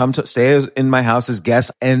house or come to stay in my house as guests?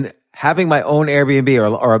 And having my own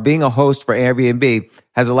Airbnb or being a host for Airbnb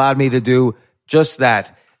has allowed me to do just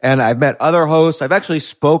that. And I've met other hosts. I've actually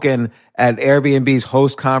spoken at Airbnb's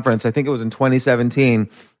host conference. I think it was in 2017.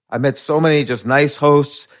 I met so many just nice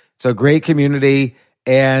hosts. It's a great community.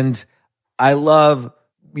 And I love,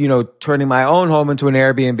 turning my own home into an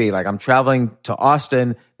Airbnb. Like, I'm traveling to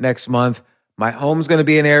Austin next month. My home's going to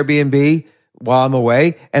be an Airbnb while I'm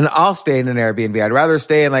away, and I'll stay in an Airbnb. I'd rather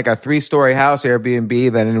stay in like a 3-story house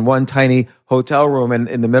Airbnb than in one tiny hotel room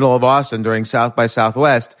in the middle of Austin during South by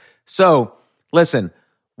Southwest. So listen,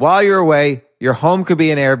 while you're away, your home could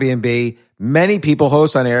be an Airbnb. Many people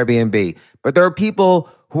host on Airbnb, but there are people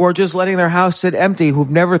who are just letting their house sit empty, who've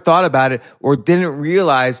never thought about it or didn't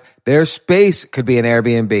realize their space could be an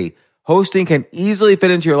Airbnb. Hosting can easily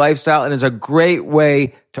fit into your lifestyle and is a great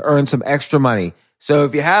way to earn some extra money. So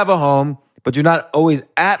if you have a home, but you're not always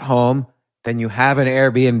at home, then you have an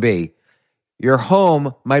Airbnb. Your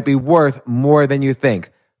home might be worth more than you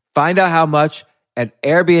think. Find out how much at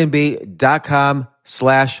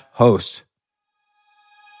airbnb.com/host.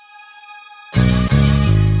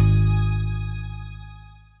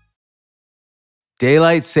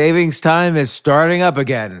 Daylight savings time is starting up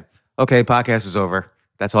again. Okay, podcast is over.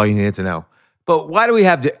 That's all you needed to know. But why do we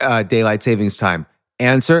have daylight savings time?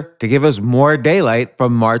 Answer: to give us more daylight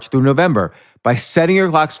from March through November. By setting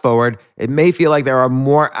your clocks forward, it may feel like there are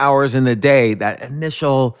more hours in the day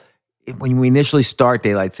when we initially start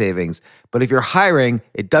daylight savings. But if you're hiring,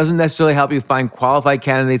 it doesn't necessarily help you find qualified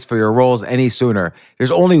candidates for your roles any sooner. There's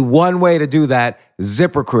only one way to do that: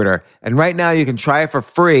 ZipRecruiter. And right now you can try it for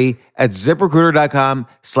free at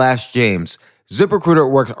ZipRecruiter.com/James. ZipRecruiter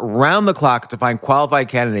works around the clock to find qualified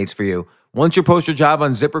candidates for you. Once you post your job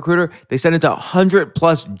on ZipRecruiter, they send it to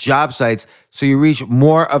 100+ job sites so you reach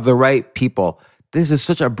more of the right people. This is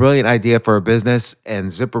such a brilliant idea for a business, and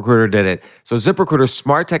ZipRecruiter did it. So ZipRecruiter's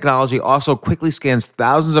smart technology also quickly scans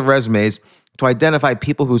thousands of resumes to identify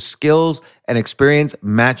people whose skills and experience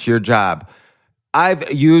match your job.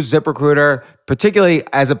 I've used ZipRecruiter particularly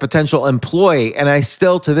as a potential employee, and I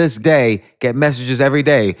still to this day get messages every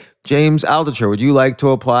day. James Altucher, would you like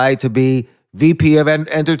to apply to be VP of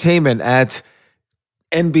Entertainment at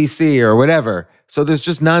NBC or whatever? So there's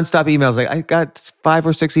just nonstop emails. Like, I got 5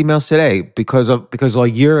 or 6 emails today because a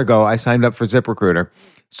year ago I signed up for ZipRecruiter.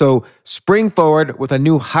 So spring forward with a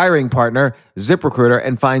new hiring partner, ZipRecruiter,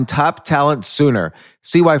 and find top talent sooner.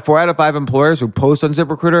 See why 4 out of 5 employers who post on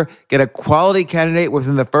ZipRecruiter get a quality candidate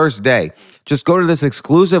within the first day. Just go to this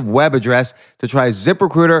exclusive web address to try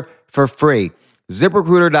ZipRecruiter for free.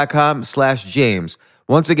 ZipRecruiter.com/James.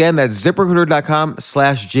 Once again, that's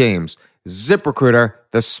ZipRecruiter.com/James. ZipRecruiter,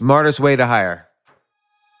 the smartest way to hire.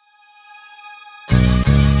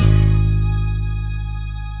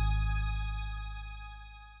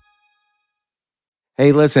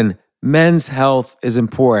 Hey, listen, men's health is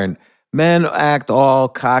important. Men act all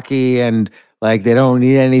cocky and like they don't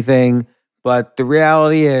need anything. But the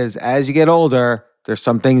reality is, as you get older, there's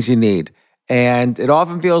some things you need. And it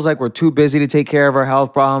often feels like we're too busy to take care of our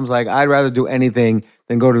health problems. Like, I'd rather do anything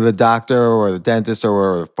than go to the doctor or the dentist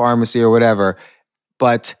or the pharmacy or whatever.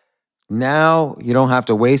 But now you don't have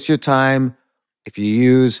to waste your time if you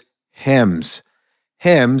use Hims.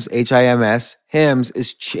 HIMS, H-I-M-S, HIMS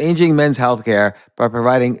is changing men's healthcare by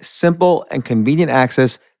providing simple and convenient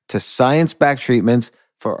access to science-backed treatments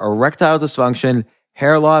for erectile dysfunction,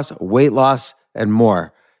 hair loss, weight loss, and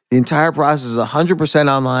more. The entire process is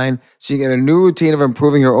 100% online, so you get a new routine of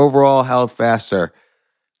improving your overall health faster.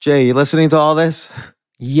 Jay, you listening to all this?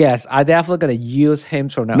 Yes, I definitely gonna use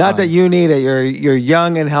HIMS from now Not on. that you need it. You're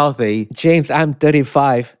young and healthy. James, I'm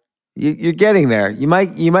 35. You're getting there. You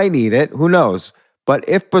might need it. Who knows? But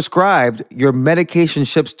if prescribed, your medication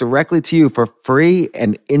ships directly to you for free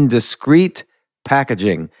and in discreet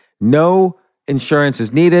packaging. No insurance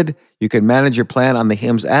is needed. You can manage your plan on the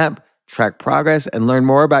HIMS app, track progress, and learn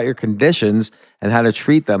more about your conditions and how to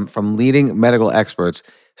treat them from leading medical experts.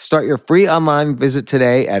 Start your free online visit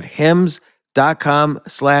today at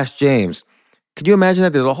hims.com/James. Could you imagine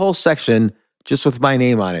that? There's a whole section just with my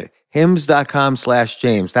name on it.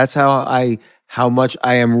 hims.com/James. That's how much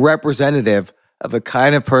I am representative of the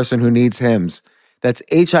kind of person who needs HIMS. That's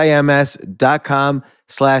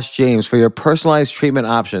hims.com/James for your personalized treatment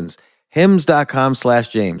options.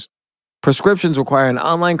 hims.com/James. Prescriptions require an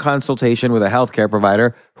online consultation with a healthcare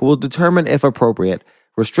provider who will determine if appropriate.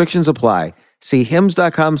 Restrictions apply. See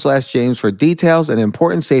hims.com/James for details and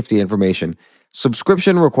important safety information.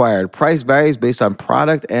 Subscription required. Price varies based on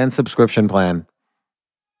product and subscription plan.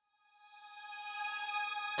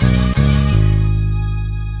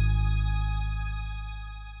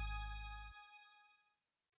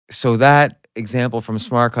 So that example from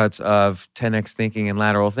Smart Cuts of 10x thinking and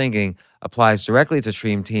lateral thinking applies directly to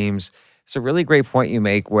dream teams. It's a really great point you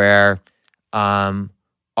make where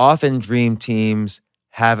often dream teams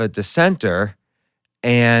have a dissenter,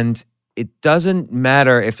 and it doesn't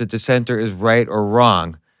matter if the dissenter is right or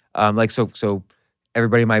wrong. So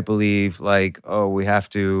everybody might believe like, oh, we have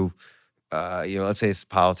to, let's say it's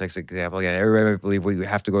politics example again. Everybody might believe we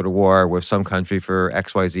have to go to war with some country for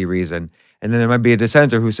XYZ reason. And then there might be a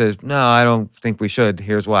dissenter who says, no, I don't think we should.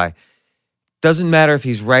 Here's why. Doesn't matter if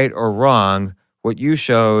he's right or wrong. What you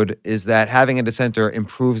showed is that having a dissenter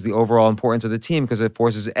improves the overall importance of the team because it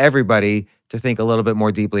forces everybody to think a little bit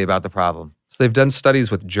more deeply about the problem. So they've done studies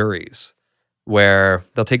with juries where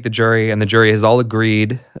they'll take the jury and the jury has all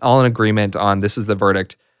in agreement on this is the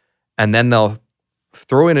verdict. And then they'll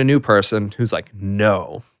throw in a new person who's like,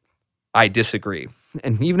 no, I disagree.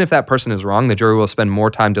 And even if that person is wrong, the jury will spend more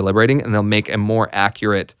time deliberating and they'll make a more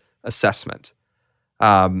accurate assessment.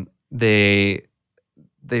 They've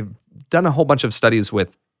done a whole bunch of studies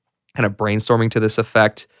with kind of brainstorming to this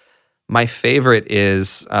effect. My favorite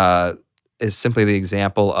is simply the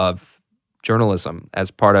example of journalism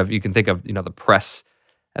as part of, you can think of, the press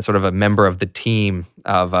as sort of a member of the team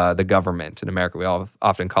of the government. In America, we all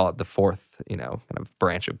often call it the fourth, kind of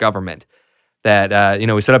branch of government. That,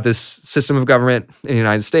 we set up this system of government in the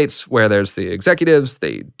United States where there's the executives,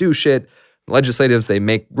 they do shit, legislatives, they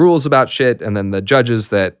make rules about shit, and then the judges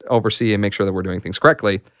that oversee and make sure that we're doing things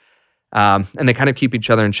correctly. And they kind of keep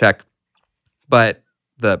each other in check. But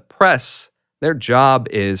the press, their job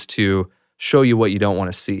is to show you what you don't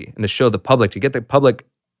want to see and to show the public, to get the public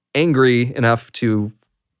angry enough to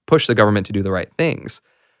push the government to do the right things.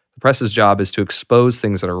 The press's job is to expose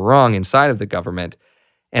things that are wrong inside of the government.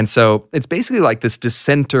 And so it's basically like this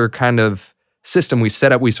dissenter kind of system we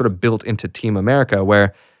set up, we sort of built into Team America,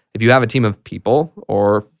 where if you have a team of people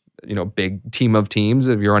or, big team of teams,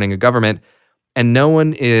 if you're running a government, and no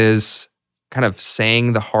one is kind of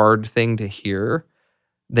saying the hard thing to hear,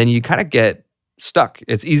 then you kind of get stuck.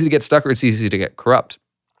 It's easy to get stuck or it's easy to get corrupt.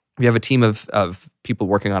 If you have a team of people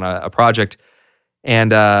working on a project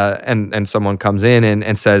and someone comes in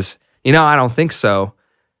and says, I don't think so,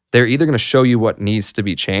 they're either going to show you what needs to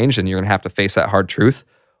be changed and you're going to have to face that hard truth,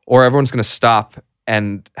 or everyone's going to stop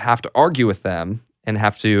and have to argue with them and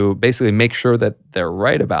have to basically make sure that they're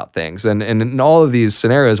right about things. And in all of these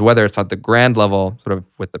scenarios, whether it's at the grand level, sort of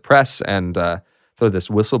with the press and sort of this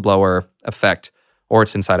whistleblower effect, or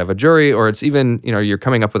it's inside of a jury, or it's even, you're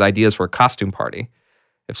coming up with ideas for a costume party.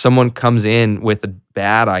 If someone comes in with a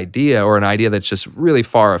bad idea or an idea that's just really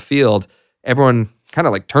far afield, everyone kind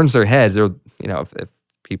of like turns their heads, or, if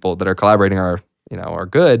people that are collaborating are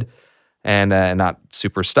good and not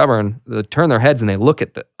super stubborn, they turn their heads and they look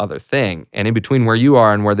at the other thing. And in between where you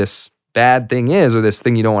are and where this bad thing is, or this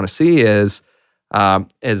thing you don't want to see is a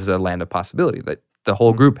land of possibility that the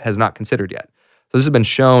whole group has not considered yet. So this has been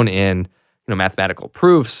shown in mathematical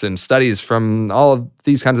proofs and studies from all of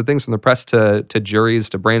these kinds of things, from the press to juries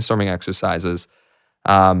to brainstorming exercises.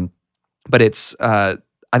 But it's I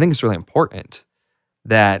think it's really important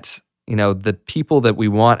that the people that we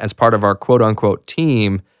want as part of our quote unquote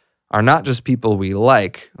team are not just people we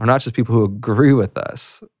like, or not just people who agree with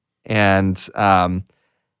us, And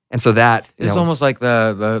so that It's almost like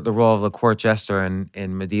the role of the court jester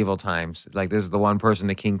in medieval times. Like, this is the one person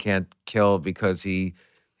the king can't kill because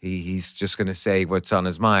he's just going to say what's on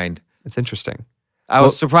his mind. it's interesting. I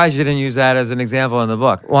was surprised you didn't use that as an example in the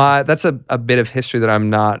book. Well, that's a bit of history that I'm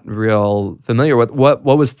not real familiar with. What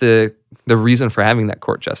was the reason for having that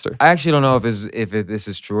court jester? I actually don't know if this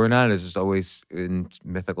is true or not. It's just always in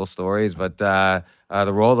mythical stories. But the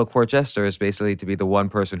role of the court jester is basically to be the one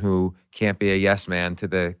person who can't be a yes man to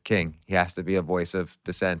the king. He has to be a voice of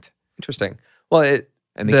dissent. Interesting. Well,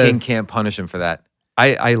 And the king can't punish him for that.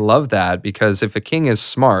 I love that, because if a king is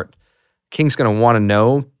smart, king's going to want to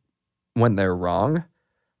know when they're wrong.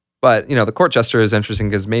 But, the court jester is interesting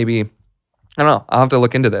because maybe, I don't know, I'll have to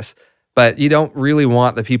look into this. But you don't really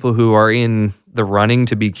want the people who are in the running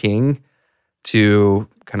to be king to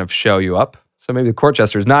kind of show you up. So maybe the court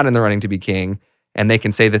jester is not in the running to be king, and they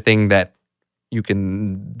can say the thing that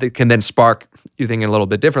can then spark you thinking a little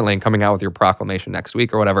bit differently and coming out with your proclamation next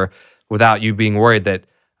week or whatever, without you being worried that,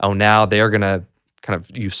 oh, now they're going to kind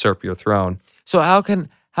of usurp your throne. So how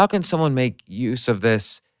can someone make use of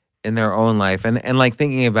this in their own life? And like,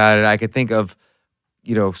 thinking about it, I could think of,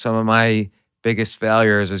 some of my biggest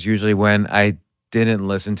failures is usually when I didn't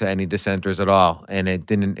listen to any dissenters at all, and it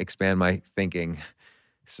didn't expand my thinking.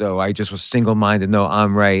 So I just was single-minded, no,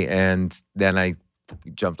 I'm right, and then I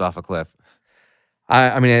jumped off a cliff.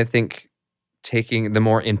 I think taking the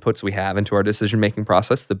more inputs we have into our decision-making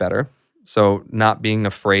process, the better. So not being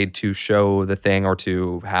afraid to show the thing or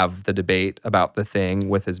to have the debate about the thing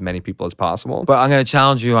with as many people as possible. But I'm going to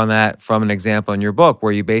challenge you on that from an example in your book,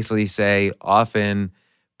 where you basically say often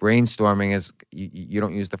brainstorming is, you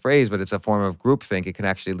don't use the phrase, but it's a form of groupthink. It can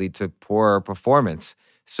actually lead to poor performance.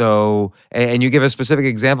 So, and you give a specific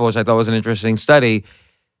example, which I thought was an interesting study.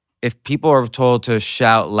 If people are told to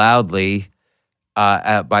shout loudly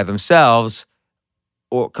by themselves,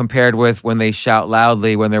 or compared with when they shout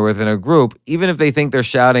loudly when they're within a group, even if they think they're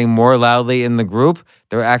shouting more loudly in the group,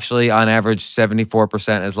 they're actually on average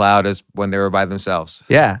 74% as loud as when they were by themselves.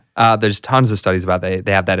 Yeah, there's tons of studies about that.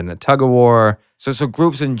 They have that in the tug of war. So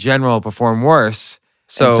groups in general perform worse.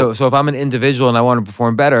 So if I'm an individual and I want to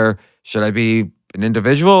perform better, should I be an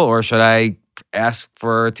individual or should I ask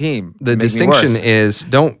for a team? The distinction is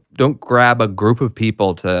don't grab a group of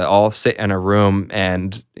people to all sit in a room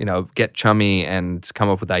and get chummy and come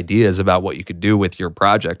up with ideas about what you could do with your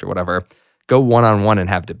project or whatever. Go one-on-one and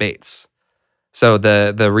have debates. So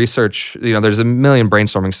the research, there's a million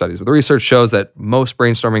brainstorming studies, but the research shows that most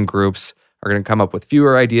brainstorming groups are going to come up with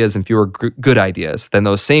fewer ideas and fewer good ideas than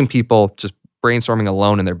those same people just brainstorming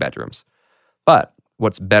alone in their bedrooms. But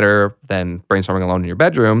what's better than brainstorming alone in your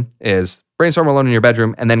bedroom is brainstorm alone in your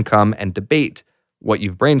bedroom and then come and debate what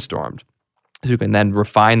you've brainstormed. So you can then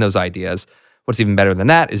refine those ideas. What's even better than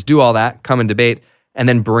that is do all that, come and debate, and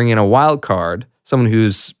then bring in a wild card, someone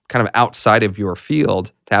who's kind of outside of your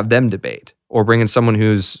field, to have them debate. Or bring in someone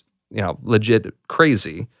who's, legit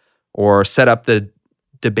crazy, or set up the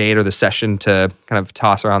debate or the session to kind of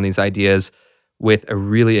toss around these ideas with a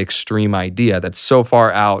really extreme idea that's so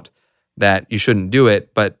far out that you shouldn't do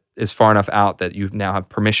it, but is far enough out that you now have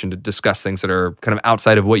permission to discuss things that are kind of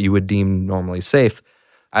outside of what you would deem normally safe.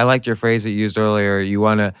 I liked your phrase that you used earlier. You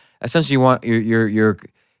want to essentially you're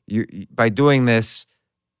by doing this,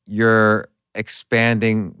 you're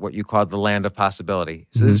expanding what you call the land of possibility.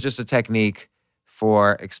 So this is just a technique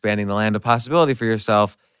for expanding the land of possibility for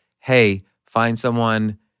yourself. Hey, find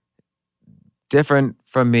someone different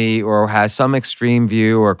from me, or has some extreme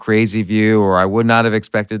view or crazy view, or I would not have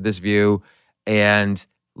expected this view, and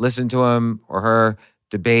listen to him or her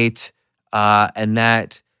debate, and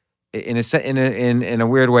that in a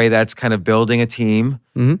weird way, that's kind of building a team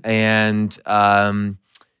and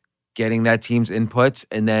getting that team's input,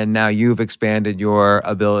 and then now you've expanded your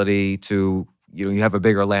ability to you have a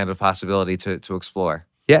bigger land of possibility to explore.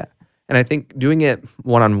 Yeah. And I think doing it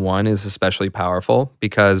one-on-one is especially powerful,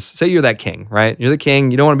 because say you're that king, right? You're the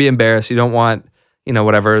king. You don't want to be embarrassed. You don't want,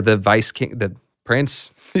 whatever, the vice king, the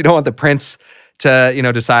prince. You don't want the prince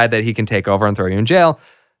to, decide that he can take over and throw you in jail.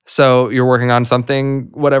 So you're working on something,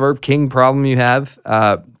 whatever king problem you have,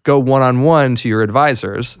 go one-on-one to your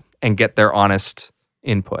advisors and get their honest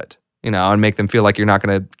input, and make them feel like you're not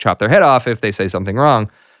going to chop their head off if they say something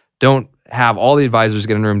wrong. Don't have all the advisors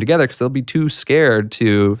get in a room together, because they'll be too scared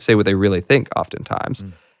to say what they really think oftentimes.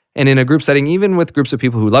 And in a group setting, even with groups of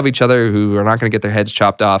people who love each other, who are not going to get their heads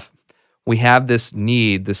chopped off, we have this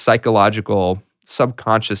need, this psychological,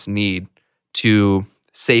 subconscious need to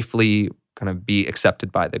safely kind of be accepted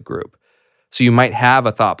by the group. So you might have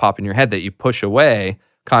a thought pop in your head that you push away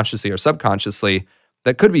consciously or subconsciously,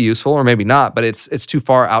 that could be useful or maybe not, but it's too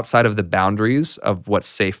far outside of the boundaries of what's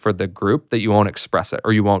safe for the group that you won't express it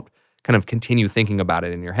or you won't kind of continue thinking about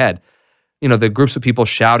it in your head. The groups of people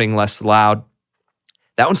shouting less loud,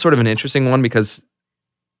 that one's sort of an interesting one because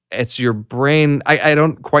it's your brain. I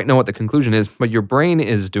don't quite know what the conclusion is, but your brain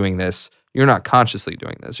is doing this. You're not consciously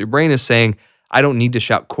doing this. Your brain is saying, I don't need to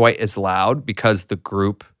shout quite as loud because the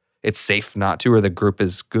group, it's safe not to, or the group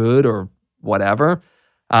is good or whatever.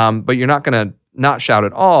 But you're not going to not shout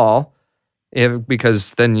at all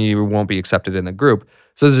because then you won't be accepted in the group.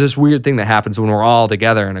 So there's this weird thing that happens when we're all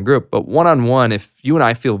together in a group. But one-on-one, if you and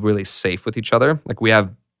I feel really safe with each other, like we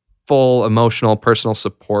have full emotional, personal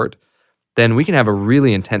support, then we can have a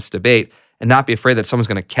really intense debate and not be afraid that someone's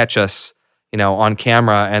going to catch us, on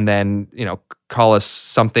camera and then, call us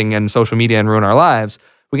something in social media and ruin our lives.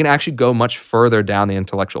 We can actually go much further down the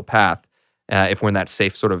intellectual path if we're in that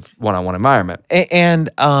safe sort of one-on-one environment. And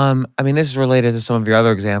this is related to some of your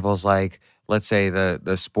other examples, like let's say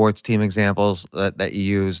the sports team examples that you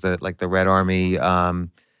use, like the Red Army, the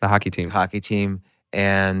hockey team,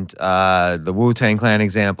 and the Wu-Tang Clan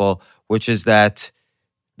example, which is that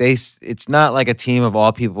it's not like a team of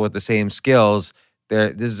all people with the same skills.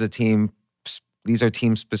 These are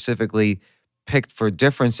teams specifically picked for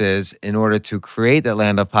differences in order to create that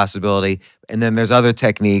land of possibility. And then there's other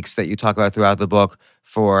techniques that you talk about throughout the book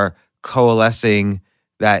for coalescing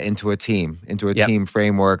that into a team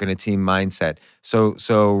framework and a team mindset. So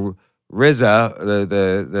RZA,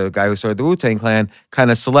 the guy who started the Wu-Tang Clan, kind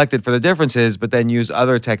of selected for the differences, but then used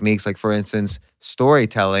other techniques, like for instance,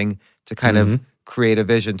 storytelling, to kind of create a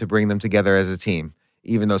vision to bring them together as a team.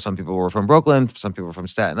 Even though some people were from Brooklyn, some people were from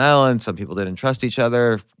Staten Island, some people didn't trust each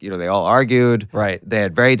other. They all argued. Right. They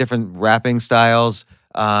had very different rapping styles,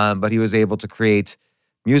 but he was able to create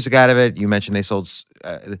music out of it. You mentioned they sold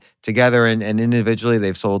together and individually.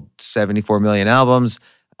 They've sold 74 million albums.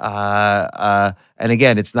 And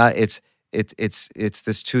again, it's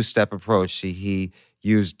this two-step approach. He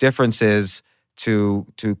used differences to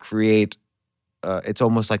create. It's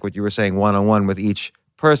almost like what you were saying, one-on-one with each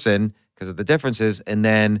person, because of the differences, and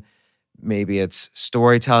then maybe it's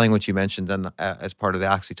storytelling, which you mentioned as part of the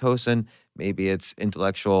oxytocin. Maybe it's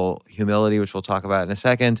intellectual humility, which we'll talk about in a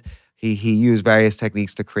second. He used various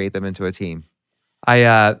techniques to create them into a team.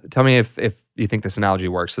 Tell me if you think this analogy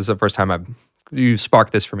works. This is the first time you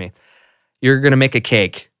sparked this for me. You're going to make a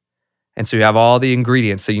cake, and so you have all the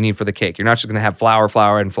ingredients that you need for the cake. You're not just going to have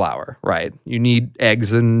flour, and flour, right? You need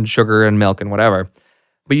eggs and sugar and milk and whatever.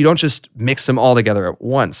 But you don't just mix them all together at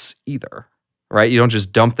once either, right? You don't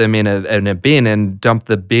just dump them in a bin and dump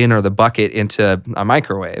the bin or the bucket into a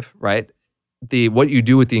microwave, right? What you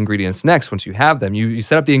do with the ingredients next, once you have them, you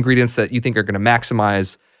set up the ingredients that you think are going to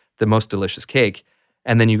maximize the most delicious cake,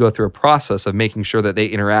 and then you go through a process of making sure that they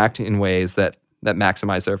interact in ways that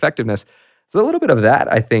maximize their effectiveness. There's a little bit of that,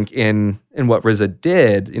 I think, in what RZA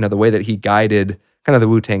did, the way that he guided kind of the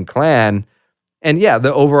Wu-Tang Clan. And yeah,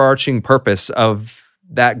 the overarching purpose of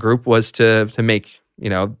that group was to make,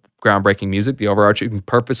 groundbreaking music. The overarching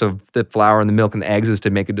purpose of the flour and the milk and the eggs is to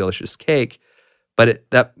make a delicious cake. But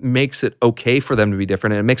that makes it okay for them to be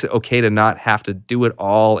different, and it makes it okay to not have to do it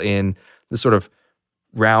all in the sort of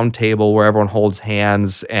round table where everyone holds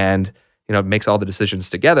hands and, makes all the decisions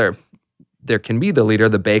together. There can be the leader,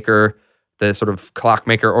 the baker, the sort of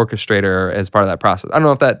clockmaker, orchestrator as part of that process. I don't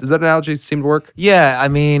know if does that analogy seem to work? Yeah,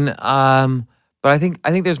 but I think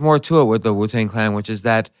there's more to it with the Wu-Tang Clan, which is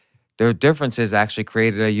that their differences actually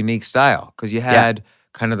created a unique style. Because you had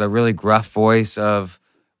kind of the really gruff voice of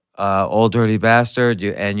Old Dirty Bastard,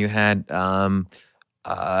 and you had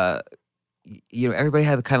everybody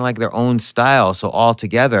had kind of like their own style. So all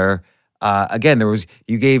together, again,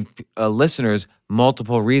 you gave listeners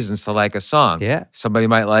multiple reasons to like a song. Yeah, somebody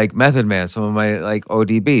might like Method Man, someone might like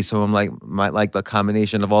ODB, someone might like the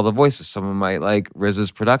combination of all the voices, someone might like RZA's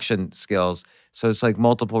production skills. So it's like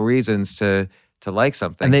multiple reasons to like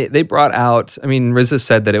something. And they brought out, RZA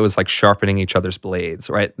said that it was like sharpening each other's blades,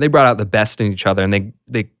 right? They brought out the best in each other, and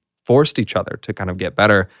they forced each other to kind of get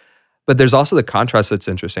better. But there's also the contrast that's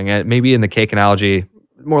interesting. And maybe in the cake analogy,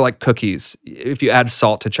 more like cookies. If you add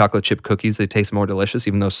salt to chocolate chip cookies, they taste more delicious,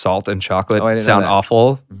 even though salt and chocolate sound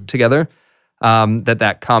awful together.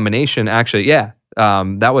 That combination actually,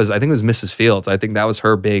 that was, I think it was Mrs. Fields. I think that was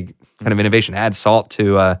her big kind of innovation. Add salt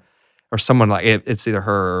to, or someone like it's either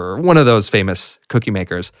her, one of those famous cookie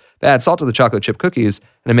makers. They add salt to the chocolate chip cookies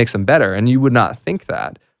and it makes them better. And you would not think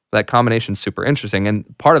that. That combination's super interesting. And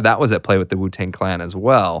part of that was at play with the Wu-Tang Clan as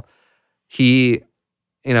well.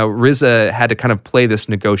 RZA had to kind of play this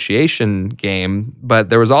negotiation game, but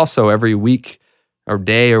there was also every week or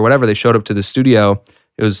day or whatever they showed up to the studio.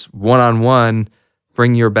 It was one-on-one,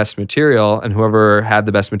 bring your best material, and whoever had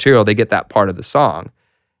the best material, they get that part of the song.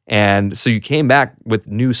 And so you came back with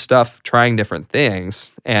new stuff, trying different things,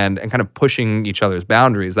 and kind of pushing each other's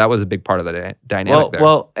boundaries. That was a big part of the dynamic there.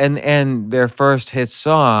 Well, and their first hit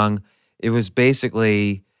song, it was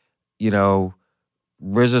basically,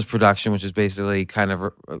 RZA's production, which is basically kind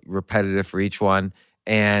of repetitive for each one,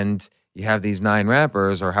 and you have these 9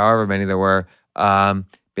 rappers or however many there were,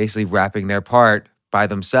 basically rapping their part by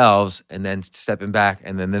themselves and then stepping back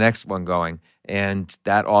and then the next one going. And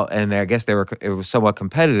I guess it was somewhat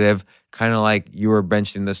competitive, kind of like you were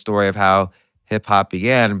mentioning the story of how hip hop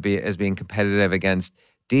began as being competitive against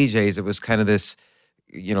DJs. It was kind of this,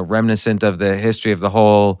 reminiscent of the history of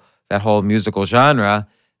that whole musical genre.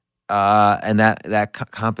 And that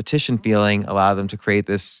competition feeling allowed them to create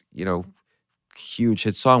this, huge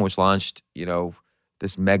hit song, which launched,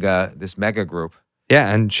 this mega group.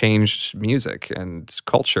 Yeah, and changed music and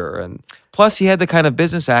culture. And plus, he had the kind of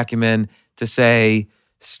business acumen to say,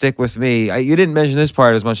 stick with me. You didn't mention this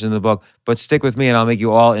part as much in the book, but stick with me and I'll make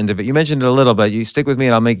you all individual. You mentioned it a little bit. You stick with me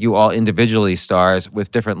and I'll make you all individually stars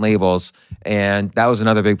with different labels. And that was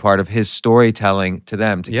another big part of his storytelling to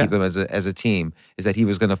them, to keep them as a team, is that he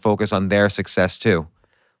was going to focus on their success too.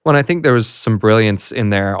 Well, and I think there was some brilliance in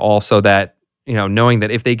there also that, knowing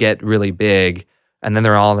that if they get really big and then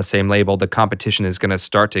they're all on the same label, the competition is going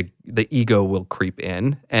to the ego will creep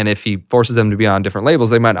in. And if he forces them to be on different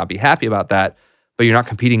labels, they might not be happy about that, but you're not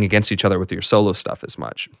competing against each other with your solo stuff as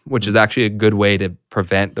much, which is actually a good way to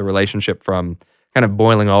prevent the relationship from kind of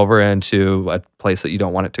boiling over into a place that you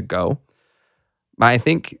don't want it to go. I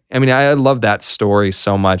love that story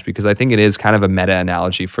so much because I think it is kind of a meta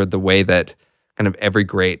analogy for the way that kind of every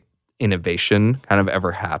great innovation kind of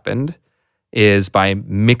ever happened, is by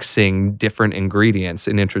mixing different ingredients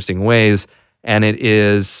in interesting ways. And it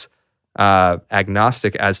is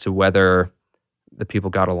agnostic as to whether the people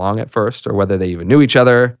got along at first or whether they even knew each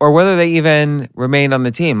other. Or whether they even remained on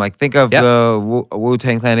the team. Like, think of the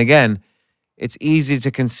Wu-Tang Clan again. It's easy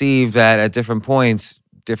to conceive that at different points,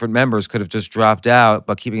 different members could have just dropped out,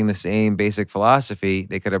 but keeping the same basic philosophy,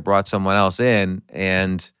 they could have brought someone else in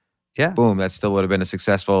and boom, that still would have been a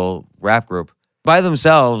successful rap group. By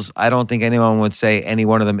themselves, I don't think anyone would say any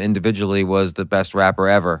one of them individually was the best rapper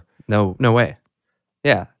ever. No way.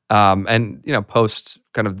 Yeah. And, post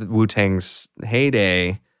kind of the Wu-Tang's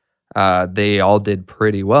heyday, they all did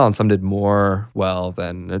pretty well, and some did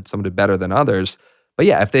some did better than others. But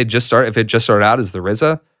yeah, if it just started out as the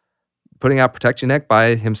RZA putting out Protect Your Neck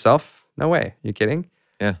by himself, no way. You kidding?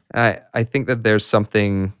 Yeah. I think that there's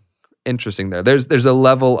something interesting there. There's a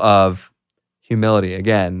level of humility,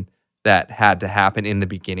 again, that had to happen in the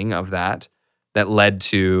beginning of that led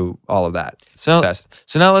to all of that success.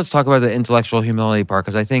 So now let's talk about the intellectual humility part,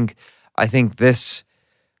 because I think this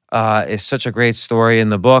is such a great story in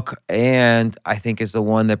the book, and I think is the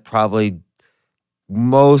one that probably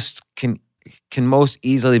can most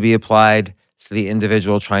easily be applied to the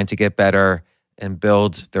individual trying to get better and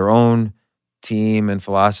build their own team and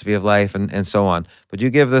philosophy of life and so on. But you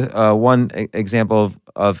give the one example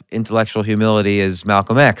of intellectual humility is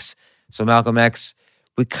Malcolm X. So Malcolm X,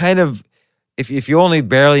 we kind of, if you only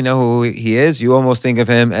barely know who he is, you almost think of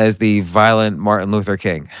him as the violent Martin Luther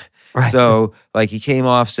King. Right. So like he came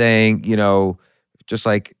off saying, he was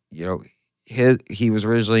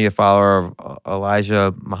originally a follower of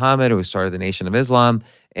Elijah Muhammad, who started the Nation of Islam,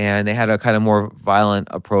 and they had a kind of more violent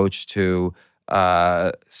approach to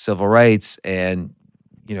civil rights and,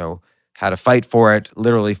 how to fight for it,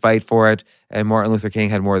 literally fight for it. And Martin Luther King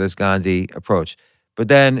had more of this Gandhi approach. But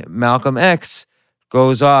then Malcolm X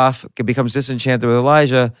goes off, becomes disenchanted with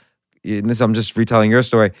Elijah. And this, I'm just retelling your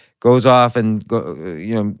story. Goes off and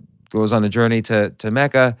goes on a journey to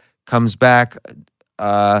Mecca. Comes back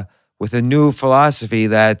with a new philosophy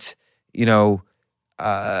that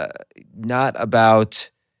not about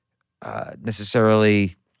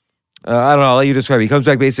necessarily. I don't know. I'll let you describe it. He comes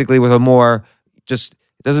back basically with a more just.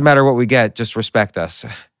 It doesn't matter what we get, just respect us.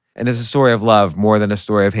 And it's a story of love more than a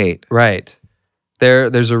story of hate. Right.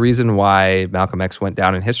 There's a reason why Malcolm X went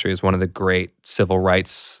down in history as one of the great civil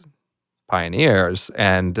rights pioneers,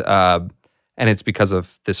 and it's because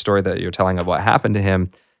of this story that you're telling of what happened to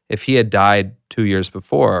him. If he had died 2 years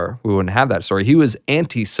before, we wouldn't have that story. He was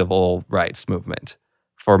anti-civil rights movement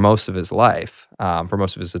for most of his life, for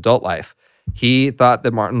most of his adult life. He thought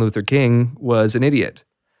that Martin Luther King was an idiot.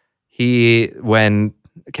 When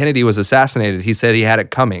Kennedy was assassinated, he said he had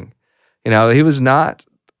it coming. He was not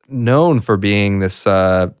known for being this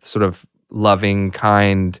sort of loving,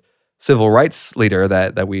 kind civil rights leader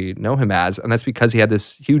that we know him as, and that's because he had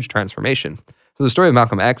this huge transformation. So the story of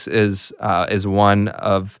Malcolm X is one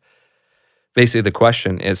of basically the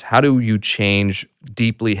question is, how do you change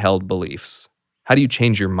deeply held beliefs? How do you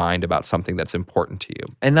change your mind about something that's important to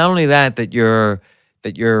you? And not only that, there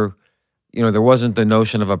wasn't the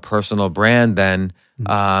notion of a personal brand then,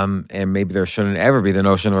 and maybe there shouldn't ever be the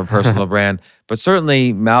notion of a personal brand, but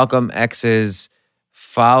certainly Malcolm X's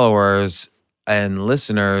followers and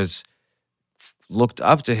listeners looked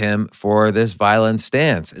up to him for this violent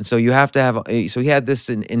stance. And so you have to have, so he had this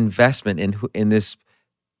investment in this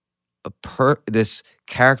this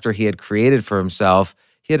character he had created for himself.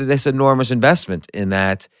 He had this enormous investment in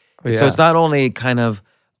that. Yeah. So it's not only kind of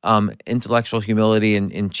intellectual humility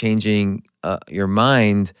in changing your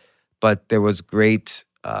mind, but there was great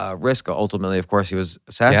risk. Ultimately, of course, he was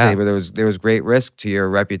assassinated, but there was great risk to your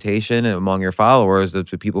reputation and among your followers, the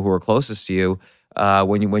people who were closest to you,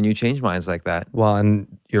 when you change minds like that. Well, and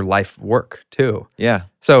your life work too. Yeah.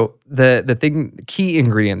 So the key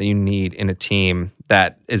ingredient that you need in a team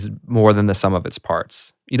that is more than the sum of its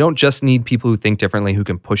parts. You don't just need people who think differently, who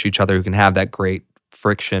can push each other, who can have that great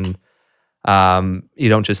friction. You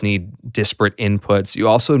don't just need disparate inputs. You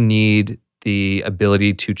also need the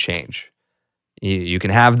ability to change. You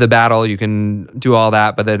can have the battle, you can do all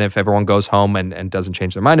that, but then if everyone goes home and doesn't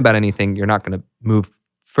change their mind about anything, you're not going to move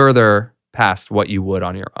further past what you would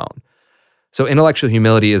on your own. So intellectual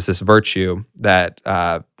humility is this virtue that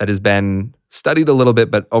has been studied a little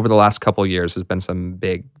bit, but over the last couple of years, there's been some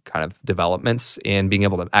big kind of developments in being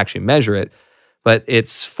able to actually measure it. But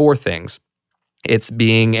it's 4 things. It's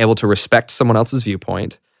being able to respect someone else's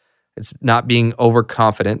viewpoint. It's not being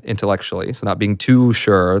overconfident intellectually, so not being too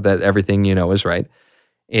sure that everything you know is right.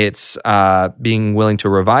 It's being willing to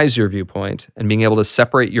revise your viewpoint and being able to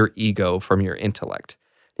separate your ego from your intellect.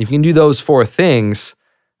 If you can do those 4 things,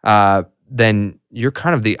 then you're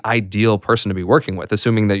kind of the ideal person to be working with,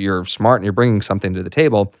 assuming that you're smart and you're bringing something to the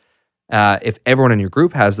table. If everyone in your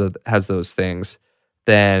group has those things,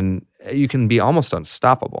 then you can be almost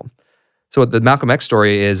unstoppable. So what the Malcolm X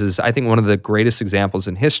story is I think one of the greatest examples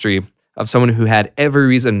in history of someone who had every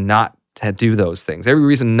reason not to do those things, every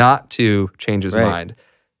reason not to change his mind,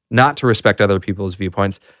 not to respect other people's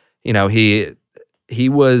viewpoints. You know, he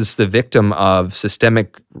was the victim of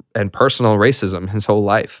systemic and personal racism his whole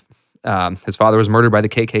life. His father was murdered by the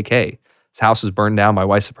KKK. His house was burned down by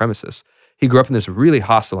white supremacists. He grew up in this really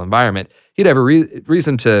hostile environment. He'd have a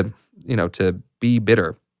reason to be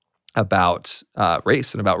bitter about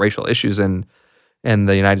race and about racial issues in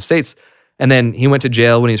the United States. And then he went to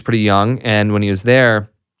jail when he was pretty young. And when he was there,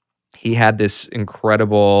 he had this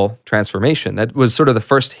incredible transformation. That was sort of the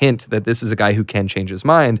first hint that this is a guy who can change his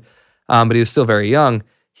mind. But he was still very young.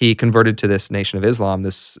 He converted to this Nation of Islam,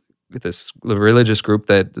 this religious group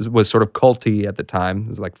that was sort of culty at the time. It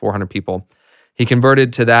was like 400 people. He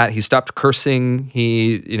converted to that. He stopped cursing.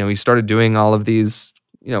 He started doing all of these,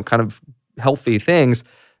 kind of healthy things,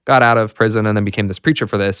 got out of prison, and then became this preacher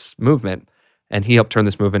for this movement. And he helped turn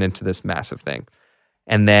this movement into this massive thing.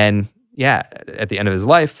 And then, at the end of his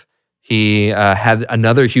life, he had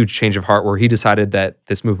another huge change of heart where he decided that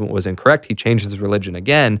this movement was incorrect. He changed his religion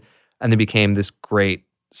again, and then became this great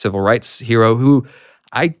civil rights hero who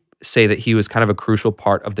I say that he was kind of a crucial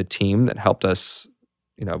part of the team that helped us,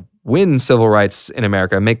 win civil rights in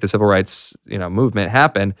America, make the civil rights, movement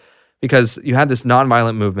happen, because you had this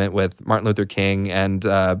nonviolent movement with Martin Luther King and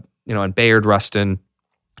Bayard Rustin.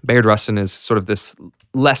 Bayard Rustin is sort of this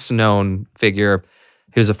less known figure.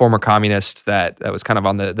 He was a former communist that was kind of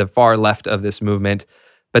on the far left of this movement,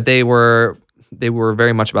 but they were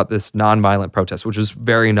very much about this nonviolent protest, which was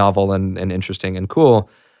very novel and interesting and cool.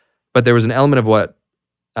 But there was an element of what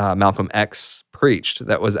Malcolm X preached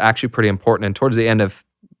that was actually pretty important. And towards the end of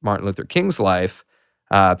Martin Luther King's life,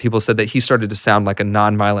 people said that he started to sound like a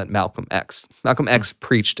nonviolent Malcolm X. Malcolm X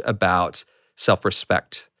preached about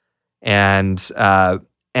self-respect and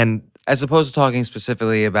as opposed to talking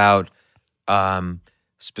specifically about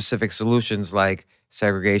specific solutions like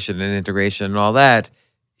segregation and integration and all that,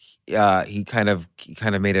 he kind of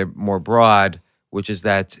made it more broad, which is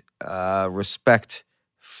that respect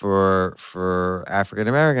for African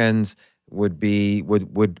Americans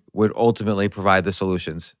would ultimately provide the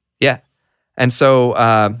solutions. Yeah. And so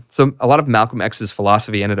a lot of Malcolm X's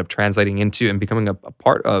philosophy ended up translating into and becoming a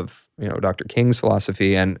part of Dr. King's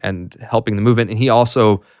philosophy and helping the movement. And he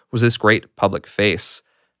also was this great public face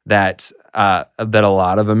that a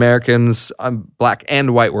lot of Americans, black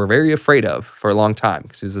and white, were very afraid of for a long time,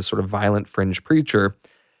 because he was this sort of violent fringe preacher.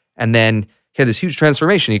 And then he had this huge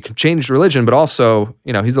transformation. He changed religion, but also,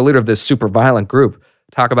 he's the leader of this super violent group.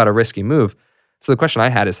 Talk about a risky move. So the question I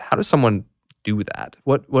had is, how does someone do that?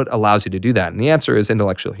 What allows you to do that? And the answer is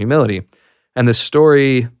intellectual humility. And the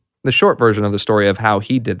story The short version of the story of how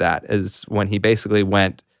he did that is when he basically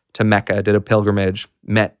went to Mecca, did a pilgrimage,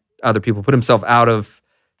 met other people, put himself out of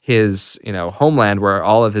his, homeland where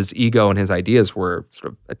all of his ego and his ideas were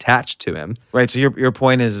sort of attached to him. Right. So your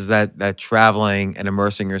point is that traveling and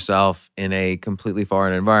immersing yourself in a completely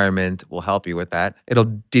foreign environment will help you with that.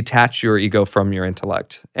 It'll detach your ego from your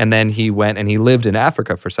intellect. And then he went and he lived in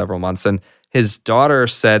Africa for several months. And his daughter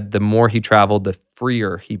said the more he traveled, the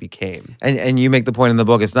freer he became. And you make the point in the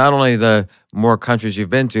book, it's not only the more countries you've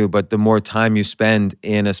been to, but the more time you spend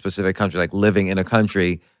in a specific country, like living in a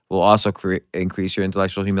country will also increase your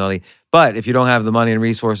intellectual humility. But if you don't have the money and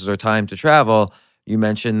resources or time to travel, you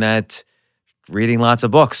mentioned that reading lots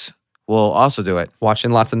of books will also do it.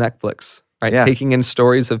 Watching lots of Netflix, right? Yeah. Taking in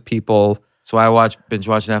stories of people. So I binge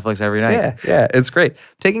watch Netflix every night. Yeah, it's great.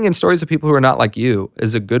 Taking in stories of people who are not like you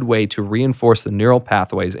is a good way to reinforce the neural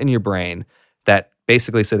pathways in your brain that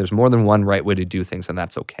basically say there's more than one right way to do things, and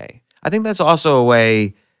that's okay. I think that's also a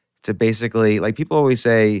way to basically, like people always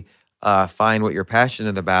say, find what you're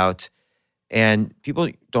passionate about. And people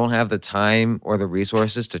don't have the time or the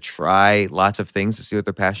resources to try lots of things to see what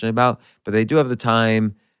they're passionate about, but they do have the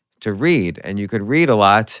time to read. And you could read a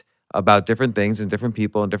lot about different things and different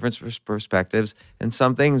people and different perspectives. And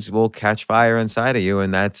some things will catch fire inside of you,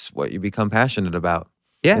 and that's what you become passionate about.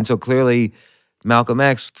 Yeah. And so clearly, Malcolm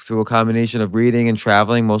X, through a combination of reading and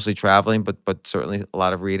traveling, mostly traveling, but certainly a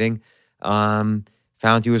lot of reading, found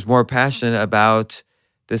he was more passionate about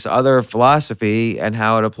this other philosophy and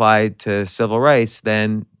how it applied to civil rights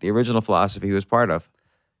than the original philosophy he was part of.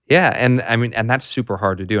 Yeah, and I mean, and that's super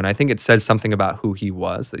hard to do. And I think it says something about who he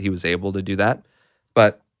was, that he was able to do that.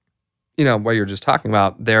 But, what you're just talking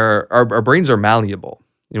about, our brains are malleable.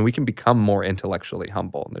 We can become more intellectually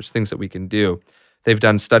humble. And there's things that we can do. They've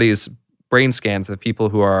done studies, brain scans of people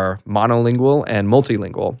who are monolingual and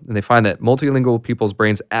multilingual. And they find that multilingual people's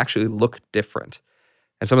brains actually look different.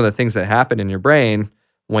 And some of the things that happen in your brain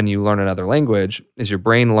when you learn another language is your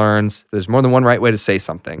brain learns there's more than one right way to say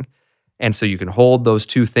something. And so you can hold those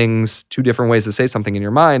two things, two different ways to say something in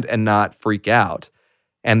your mind and not freak out.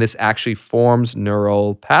 And this actually forms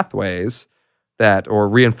neural pathways or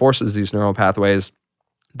reinforces these neural pathways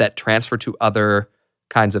that transfer to other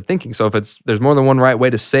kinds of thinking. So if there's more than one right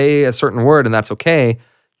way to say a certain word and that's okay,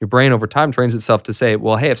 your brain over time trains itself to say,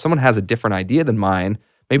 well, hey, if someone has a different idea than mine,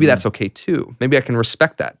 maybe that's okay too. Maybe I can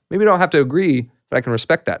respect that. Maybe I don't have to agree, but I can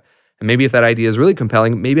respect that. And maybe if that idea is really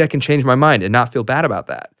compelling, maybe I can change my mind and not feel bad about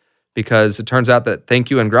that. Because it turns out that thank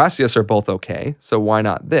you and gracias are both okay. So why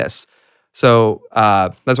not this? So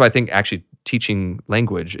that's why I think actually teaching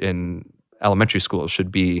language in elementary schools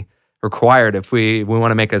should be required if we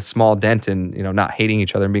want to make a small dent in not hating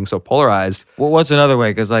each other and being so polarized. Well, what's another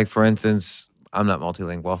way? Because like for instance, I'm not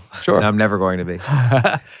multilingual. Sure. And I'm never going to be.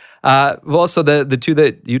 Well, so the two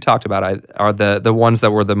that you talked about are the ones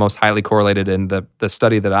that were the most highly correlated in the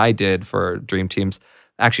study that I did for Dream Teams.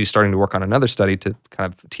 Actually starting to work on another study to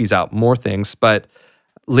kind of tease out more things, but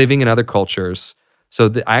living in other cultures.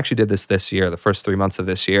 So I actually did this year, the first 3 months of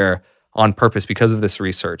this year, on purpose because of this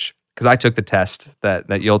research. Because I took the test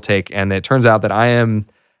that you'll take, and it turns out that I am,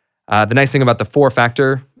 the nice thing about the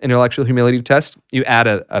 4-factor intellectual humility test, you add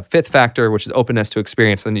a 5th factor, which is openness to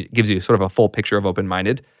experience, and it gives you sort of a full picture of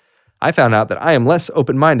open-minded. I found out that I am less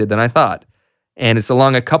open-minded than I thought. And it's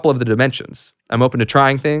along a couple of the dimensions. I'm open to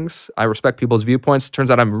trying things. I respect people's viewpoints. Turns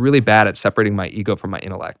out I'm really bad at separating my ego from my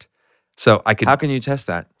intellect. So I could. How can you test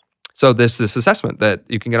that? So there's this assessment that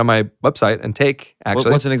you can get on my website and take,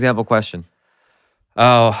 actually. What's an example question?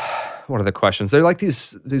 Oh, what are the questions? They're like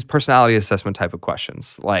these personality assessment type of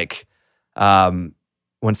questions. Like when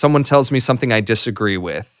someone tells me something I disagree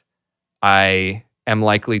with, I am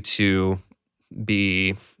likely to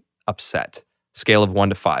be upset. Scale of 1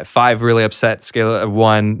 to 5. 5 really upset. Scale of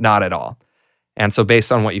 1, not at all. And so based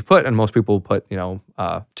on what you put, and most people put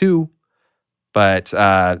 2, but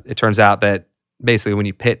it turns out that basically when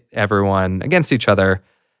you pit everyone against each other,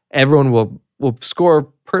 everyone will score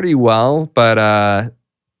pretty well, but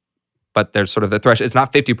there's sort of the threshold. It's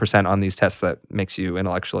not 50% on these tests that makes you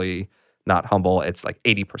intellectually not humble. It's like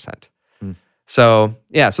 80%. So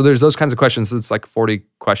yeah, so there's those kinds of questions. It's like a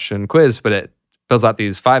 40-question quiz, but it fills out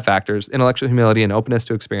these 5 factors: intellectual humility and openness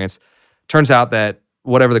to experience. Turns out that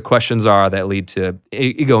whatever the questions are that lead to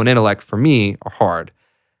ego and intellect for me are hard,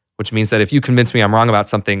 which means that if you convince me I'm wrong about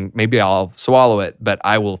something, maybe I'll swallow it, but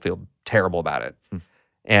I will feel terrible about it.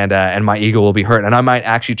 And my ego will be hurt. And I might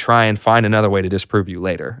actually try and find another way to disprove you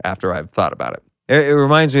later after I've thought about it. It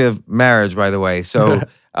reminds me of marriage, by the way. So,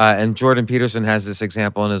 and Jordan Peterson has this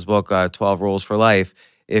example in his book, 12 Rules for Life.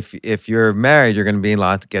 if you're married, you're going to be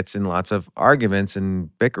gets in lots of arguments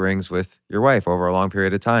and bickerings with your wife over a long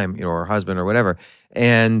period of time, or husband or whatever.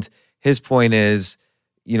 And his point is,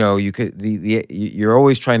 you're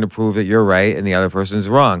always trying to prove that you're right and the other person is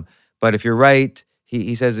wrong. But if you're right,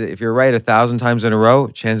 he says that if you're right 1,000 times in a row,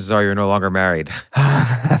 chances are you're no longer married.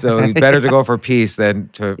 So it's better to go for peace than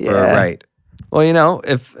for right. Well,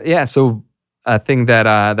 so a thing that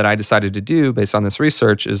I decided to do based on this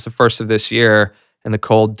research is the first of this year in the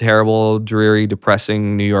cold, terrible, dreary,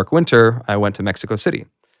 depressing New York winter, I went to Mexico City.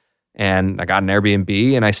 And I got an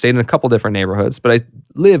Airbnb and I stayed in a couple different neighborhoods, but I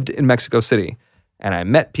lived in Mexico City. And I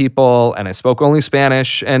met people and I spoke only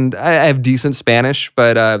Spanish, and I have decent Spanish,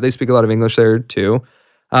 but they speak a lot of English there too.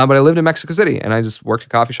 But I lived in Mexico City and I just worked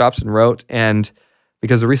at coffee shops and wrote. And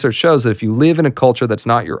because the research shows that if you live in a culture that's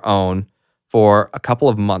not your own for a couple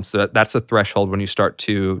of months, that's the threshold when you start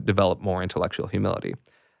to develop more intellectual humility.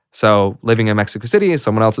 So living in Mexico City,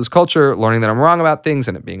 someone else's culture, learning that I'm wrong about things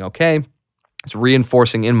and it being okay, it's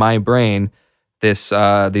reinforcing in my brain these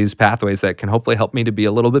pathways that can hopefully help me to be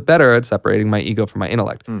a little bit better at separating my ego from my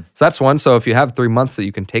intellect. So that's one. So if you have 3 months that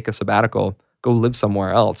you can take a sabbatical, go live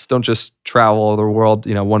somewhere else. Don't just travel the world,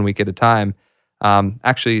 1 week at a time.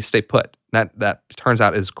 Actually stay put. That turns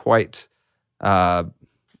out is quite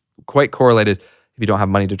correlated. If you don't have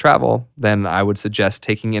money to travel, then I would suggest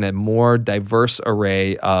taking in a more diverse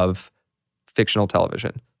array of fictional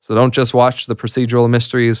television. So don't just watch the procedural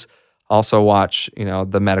mysteries. Also watch,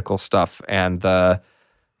 the medical stuff and the,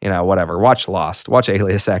 whatever. Watch Lost. Watch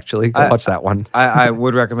Alias, actually. Go watch that one. I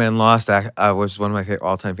would recommend Lost. Was one of my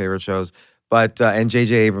all-time favorite shows. But and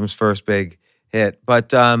J.J. Abrams' first big hit.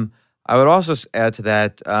 But I would also add to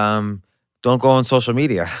that, don't go on social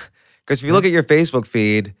media. Because if you look at your Facebook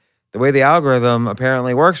feed, the way the algorithm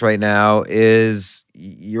apparently works right now is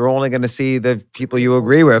you're only going to see the people you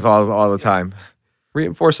agree with all the time.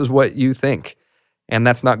 Reinforces what you think. And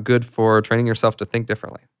that's not good for training yourself to think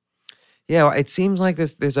differently. Yeah, well, it seems like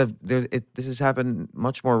this has happened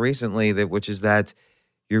much more recently, which is that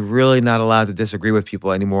you're really not allowed to disagree with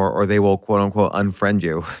people anymore, or they will quote unquote unfriend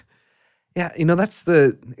you. Yeah, that's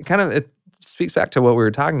it speaks back to what we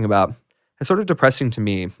were talking about. It's sort of depressing to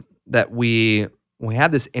me that we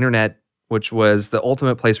had this internet, which was the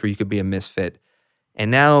ultimate place where you could be a misfit, and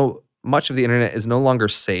now much of the internet is no longer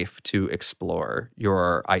safe to explore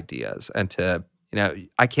your ideas and to.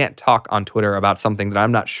 I can't talk on Twitter about something that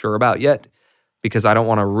I'm not sure about yet because I don't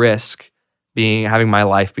want to risk having my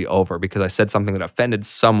life be over because I said something that offended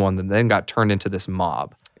someone that then got turned into this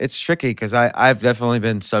mob. It's tricky because I've definitely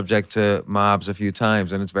been subject to mobs a few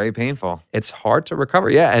times and it's very painful. It's hard to recover.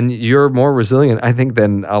 Yeah, and you're more resilient, I think,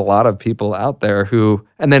 than a lot of people out there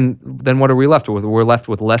and then what are we left with? We're left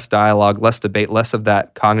with less dialogue, less debate, less of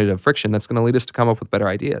that cognitive friction that's going to lead us to come up with better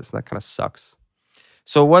ideas. That kind of sucks.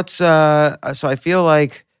 So so I feel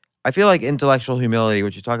like intellectual humility,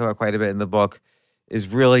 which you talk about quite a bit in the book, is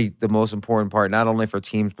really the most important part, not only for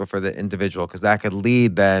teams but for the individual, because that could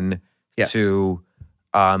lead then to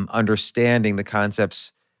understanding the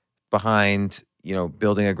concepts behind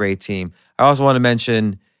building a great team. I also want to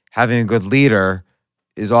mention having a good leader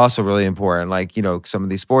is also really important. Like some of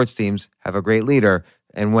these sports teams have a great leader,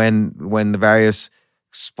 and when the various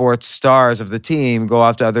sports stars of the team go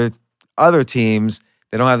off to other teams.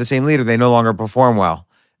 They don't have the same leader, they no longer perform well.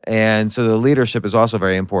 And so the leadership is also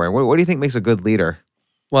very important. What do you think makes a good leader?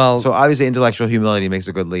 Well, so obviously intellectual humility makes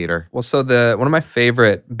a good leader. Well, so one of my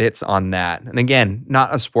favorite bits on that, and again,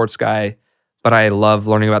 not a sports guy, but I love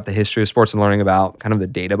learning about the history of sports and learning about kind of the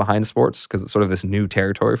data behind sports because it's sort of this new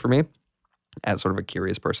territory for me as sort of a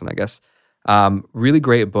curious person, I guess. Really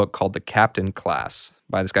great book called The Captain Class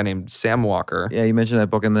by this guy named Sam Walker. Yeah, you mentioned that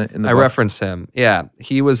book in the book. I referenced him. Yeah,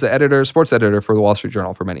 he was the sports editor for the Wall Street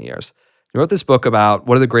Journal for many years. He wrote this book about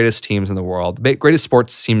what are the greatest teams in the world, the greatest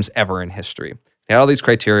sports teams ever in history. He had all these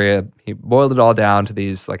criteria. He boiled it all down to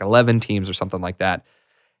these 11 teams or something like that.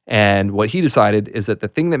 And what he decided is that the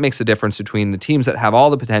thing that makes a difference between the teams that have all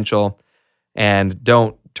the potential and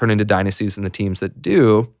don't turn into dynasties and the teams that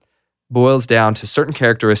do boils down to certain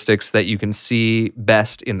characteristics that you can see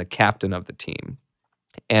best in the captain of the team.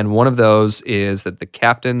 And one of those is that the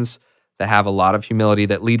captains that have a lot of humility,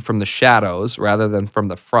 that lead from the shadows rather than from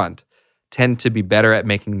the front, tend to be better at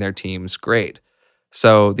making their teams great.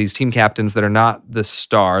 So these team captains that are not the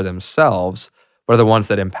star themselves, but are the ones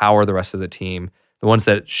that empower the rest of the team, the ones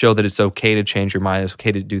that show that it's okay to change your mind, it's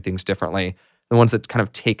okay to do things differently, the ones that kind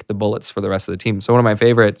of take the bullets for the rest of the team. So one of my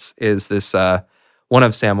favorites is this, one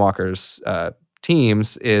of Sam Walker's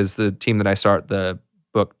teams is the team that I start the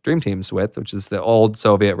book Dream Teams with, which is the old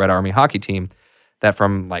Soviet Red Army hockey team that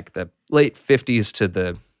from the late 50s to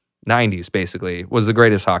the 90s, basically, was the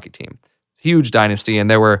greatest hockey team. Huge dynasty, and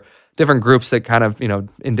there were different groups that kind of,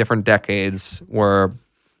 in different decades were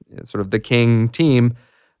sort of the king team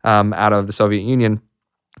out of the Soviet Union.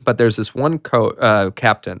 But there's this one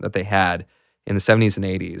captain that they had in the 70s and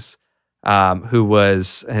 80s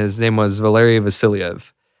his name was Valery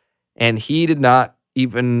Vasilyev. And he was not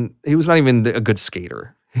even a good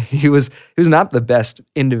skater. He was not the best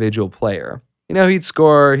individual player. He'd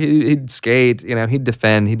score, he'd skate, he'd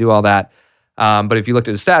defend, he'd do all that. But if you looked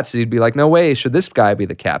at his stats, you'd be like, no way should this guy be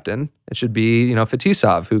the captain. It should be,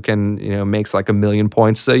 Fetisov, who can, makes like 1 million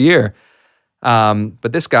points a year.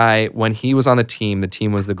 But this guy, when he was on the team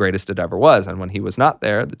was the greatest it ever was. And when he was not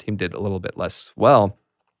there, the team did a little bit less well.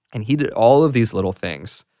 And he did all of these little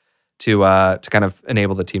things to kind of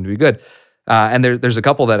enable the team to be good. And there's a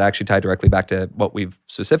couple that actually tie directly back to what we've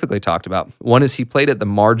specifically talked about. One is he played at the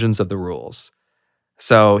margins of the rules.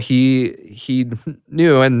 So he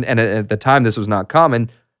knew, and at the time this was not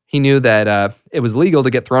common, he knew that it was legal to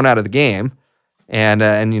get thrown out of the game and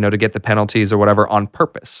to get the penalties or whatever on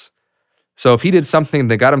purpose. So if he did something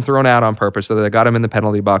that got him thrown out on purpose, or that got him in the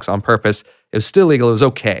penalty box on purpose, it was still legal, it was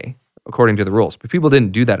okay, according to the rules. But people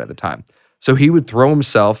didn't do that at the time. So he would throw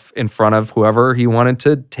himself in front of whoever he wanted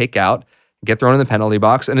to take out, get thrown in the penalty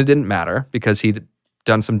box, and it didn't matter because he'd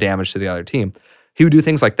done some damage to the other team. He would do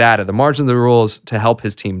things like that at the margin of the rules to help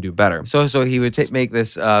his team do better. So he would make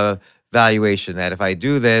this valuation that if I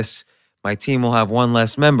do this, my team will have one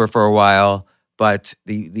less member for a while, but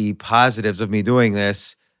the positives of me doing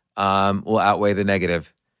this will outweigh the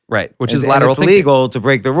negative. Right, which is lateral thinking. It's legal to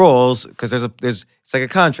break the rules because it's like a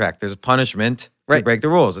contract. There's a punishment to break the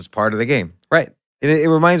rules. It's part of the game. Right. It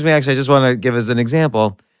reminds me, actually, I just want to give as an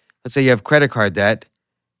example. Let's say you have credit card debt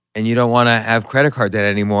and you don't want to have credit card debt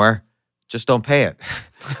anymore. Just don't pay it.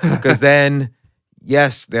 Because then,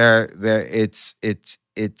 yes, it's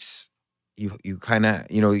you kind of,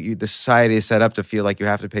 the society is set up to feel like you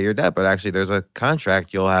have to pay your debt, but actually there's a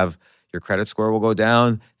contract. You'll have, your credit score will go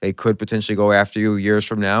down. They could potentially go after you years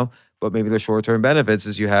from now, but maybe the short-term benefits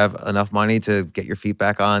is you have enough money to get your feet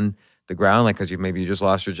back on the ground, like, because you just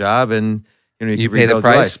lost your job and, you pay the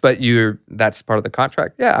price, but that's part of the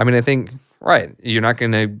contract. Yeah, I mean, I think, right, you're not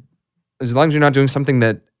going to, as long as you're not doing something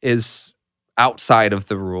that is outside of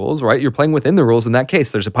the rules, right? You're playing within the rules. In that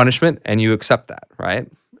case, there's a punishment and you accept that, right?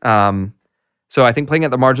 So I think playing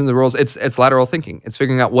at the margin of the rules, it's lateral thinking. It's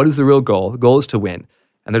figuring out what is the real goal. The goal is to win.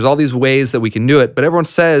 And there's all these ways that we can do it, but everyone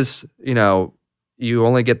says, you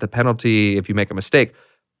only get the penalty if you make a mistake.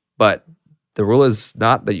 But the rule is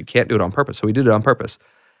not that you can't do it on purpose. So we did it on purpose.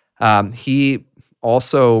 He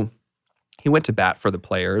went to bat for the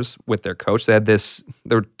players with their coach. There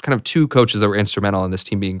were kind of two coaches that were instrumental in this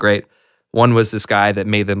team being great. One was this guy that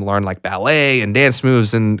made them learn like ballet and dance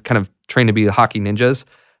moves and kind of train to be the hockey ninjas.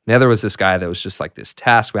 The other was this guy that was just like this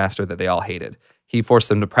taskmaster that they all hated. He forced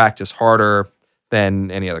them to practice harder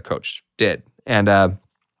than any other coach did. And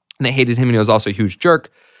they hated him, and he was also a huge jerk.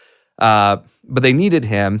 But they needed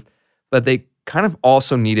him, but they kind of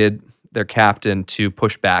also needed their captain to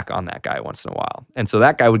push back on that guy once in a while. And so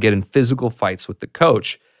that guy would get in physical fights with the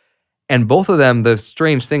coach. And both of them, the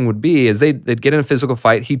strange thing would be is they'd get in a physical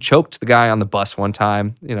fight. He choked the guy on the bus one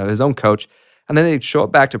time, his own coach. And then they'd show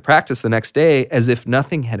up back to practice the next day as if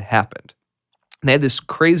nothing had happened. And they had this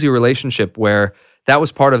crazy relationship where that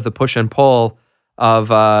was part of the push and pull of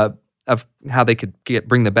how they could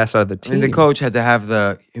bring the best out of the team. I mean, the coach had to have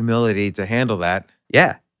the humility to handle that.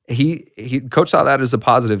 Yeah. Coach saw that as a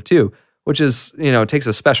positive too, which is, it takes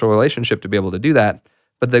a special relationship to be able to do that.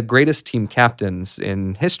 But the greatest team captains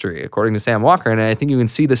in history, according to Sam Walker, and I think you can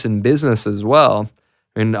see this in business as well,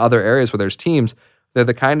 in other areas where there's teams, they're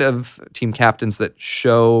the kind of team captains that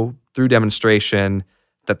show through demonstration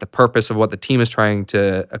that the purpose of what the team is trying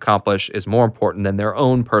to accomplish is more important than their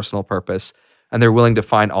own personal purpose, and they're willing to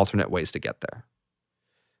find alternate ways to get there.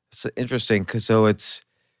 It's interesting, because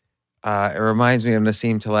it reminds me of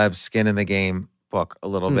Nassim Taleb's Skin in the Game book a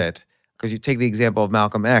little bit, because you take the example of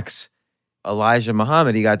Malcolm X. Elijah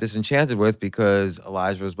Muhammad, he got disenchanted with because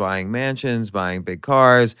Elijah was buying mansions, buying big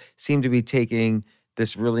cars, seemed to be taking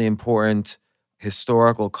this really important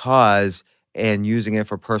historical cause and using it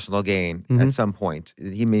for personal gain at some point.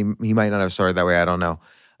 He might not have started that way, I don't know.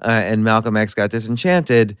 And Malcolm X got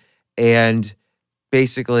disenchanted and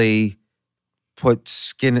basically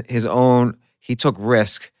he took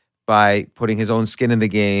risk by putting his own skin in the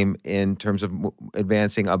game in terms of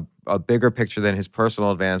advancing a bigger picture than his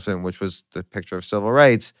personal advancement, which was the picture of civil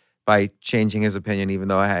rights, by changing his opinion, even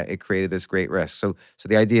though it created this great risk. So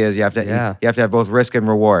the idea is you have to have both risk and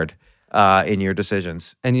reward in your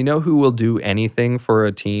decisions. And you know who will do anything for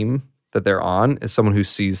a team, that they're on is someone who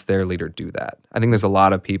sees their leader do that. I think there's a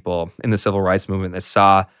lot of people in the civil rights movement that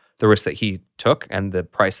saw the risk that he took and the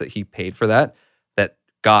price that he paid for that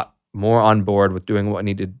got more on board with doing what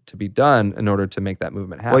needed to be done in order to make that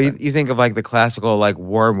movement happen. Well, you think of like the classical like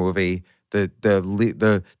war movie, the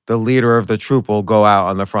leader of the troop will go out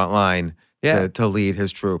on the front line to lead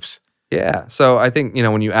his troops. Yeah. So I think,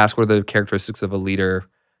 when you ask what are the characteristics of a leader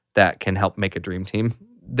that can help make a dream team,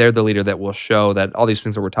 they're the leader that will show that all these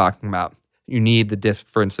things that we're talking about, you need the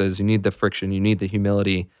differences, you need the friction, you need the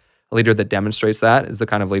humility. A leader that demonstrates that is the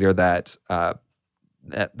kind of leader that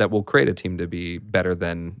will create a team to be better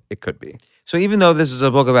than it could be. So even though this is a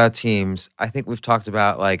book about teams, I think we've talked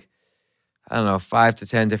about 5 to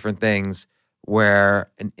 10 different things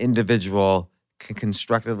where an individual can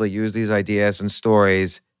constructively use these ideas and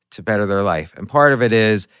stories to better their life. And part of it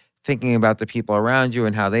is thinking about the people around you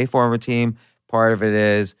and how they form a team. Part of it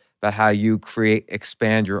is about how you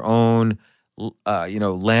expand your own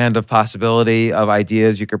land of possibility of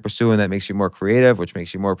ideas you could pursue, and that makes you more creative, which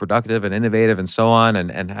makes you more productive and innovative and so on,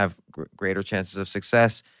 and have greater chances of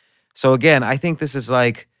success. So again, I think this is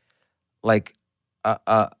like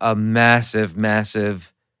a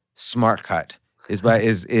massive smart cut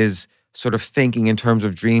is sort of thinking in terms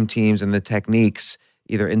of dream teams and the techniques,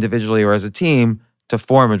 either individually or as a team, to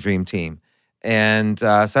form a dream team. And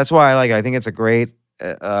so that's why I think it's a great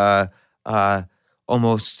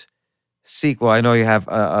almost sequel. I know you have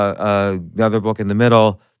another book in the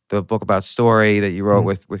middle, the book about story that you wrote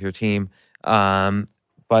with your team.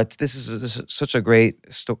 But this is such a great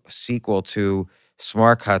sequel to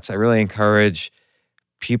Smart Cuts. I really encourage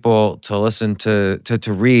people to listen to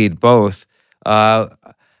read both.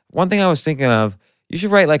 One thing I was thinking of, you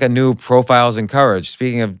should write a new Profiles in Courage.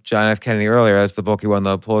 Speaking of John F. Kennedy earlier, that's the book he won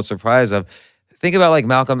the Pulitzer Prize of. Think about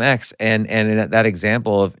Malcolm X and in that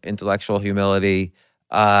example of intellectual humility.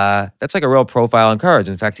 That's a real profile in courage.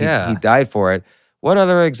 In fact, he died for it. What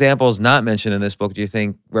other examples not mentioned in this book do you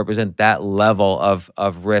think represent that level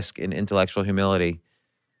of risk in intellectual humility?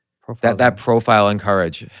 That profile in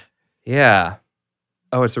courage. Yeah.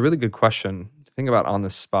 Oh, it's a really good question to think about on the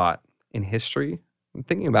spot. In history, I'm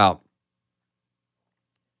thinking about...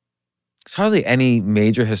 There's hardly any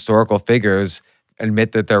major historical figures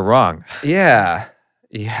admit that they're wrong. Yeah.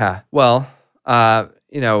 Well,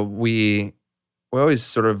 we always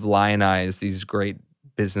sort of lionize these great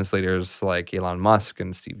business leaders like Elon Musk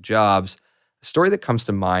and Steve Jobs. A story that comes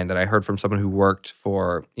to mind that I heard from someone who worked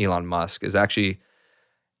for Elon Musk is actually,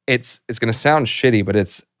 it's going to sound shitty, but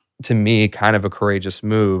it's, to me, kind of a courageous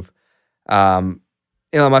move. Elon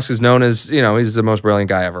Musk is known as, he's the most brilliant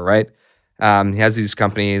guy ever, right? He has these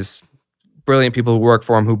companies, brilliant people who work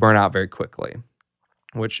for him who burn out very quickly,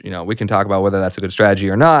 which, we can talk about whether that's a good strategy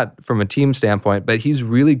or not from a team standpoint, but he's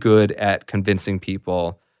really good at convincing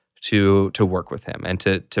people to work with him and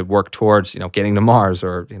to work towards, getting to Mars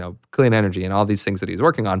or, clean energy and all these things that he's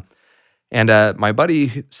working on. And my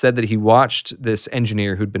buddy said that he watched this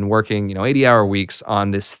engineer who'd been working, 80-hour weeks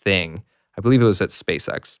on this thing. I believe it was at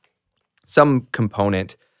SpaceX. Some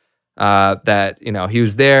component that, he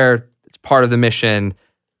was there, it's part of the mission,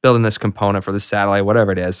 building this component for the satellite,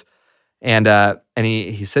 whatever it is. And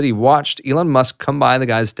he said he watched Elon Musk come by the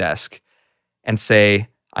guy's desk and say,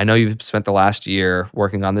 I know you've spent the last year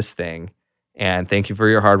working on this thing, and thank you for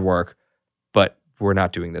your hard work, but we're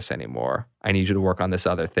not doing this anymore. I need you to work on this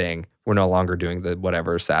other thing. We're no longer doing the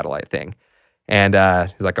whatever satellite thing. And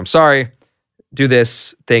he's like, I'm sorry, do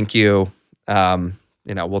this, thank you.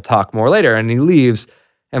 We'll talk more later. And he leaves.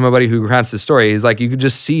 And my buddy who recounts his story, he's like, you could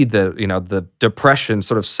just see the depression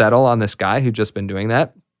sort of settle on this guy who'd just been doing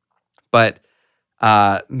that. But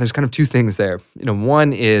there's kind of two things there.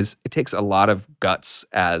 One is it takes a lot of guts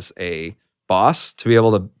as a boss to be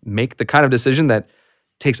able to make the kind of decision that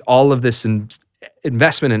takes all of this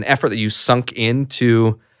investment and effort that you sunk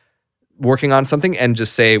into working on something and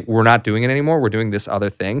just say, we're not doing it anymore. We're doing this other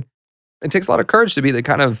thing. It takes a lot of courage to be the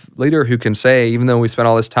kind of leader who can say, even though we spent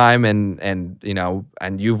all this time and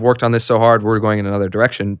you've worked on this so hard, we're going in another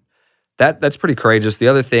direction. That's pretty courageous. The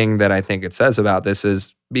other thing that I think it says about this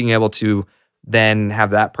is being able to then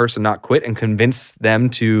have that person not quit and convince them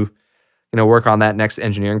to, work on that next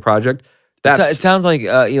engineering project. It sounds like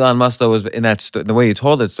Elon Musk, though, was in that the way you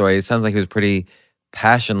told that story. It sounds like he was pretty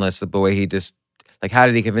passionless. The way he just how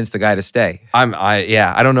did he convince the guy to stay?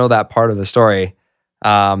 I don't know that part of the story.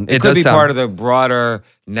 It could be part of the broader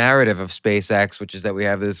narrative of SpaceX, which is that we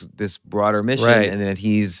have this broader mission, right. And that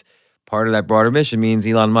he's part of that broader mission means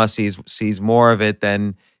Elon Musk sees more of it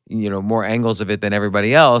than more angles of it than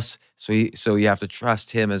everybody else. So you have to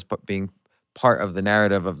trust him as being part of the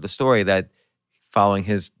narrative of the story that following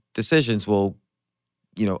his decisions will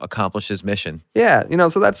accomplish his mission. Yeah,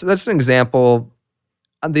 so that's an example.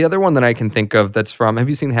 The other one that I can think of that's from, have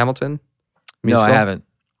you seen Hamilton? Musical? No, I haven't.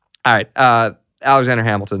 All right. Alexander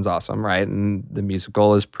Hamilton's awesome, right? And the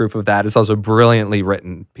musical is proof of that. It's also a brilliantly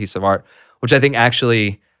written piece of art, which I think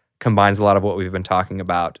actually combines a lot of what we've been talking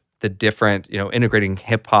about. The different, integrating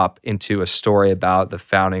hip hop into a story about the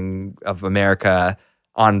founding of America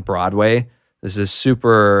on Broadway. This is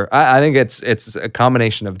super, I think it's a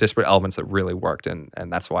combination of disparate elements that really worked. And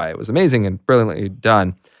that's why it was amazing and brilliantly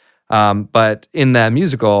done. But in that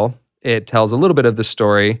musical, it tells a little bit of the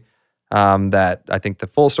story that I think the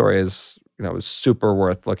full story is, was super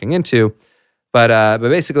worth looking into. But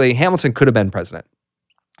basically, Hamilton could have been president.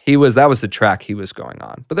 That was the track he was going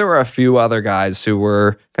on. But there were a few other guys who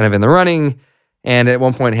were kind of in the running, and at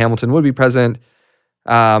one point Hamilton would be president.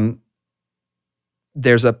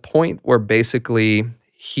 There's a point where basically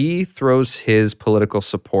he throws his political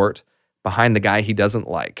support behind the guy he doesn't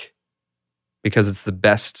like because it's the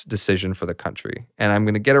best decision for the country. And I'm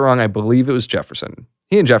going to get it wrong. I believe it was Jefferson.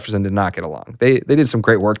 He and Jefferson did not get along. They did some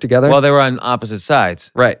great work together. Well, they were on opposite sides.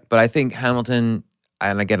 Right. But I think Hamilton,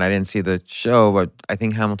 and again, I didn't see the show, but I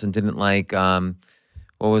think Hamilton didn't like,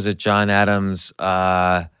 what was it, John Adams,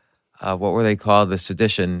 what were they called? The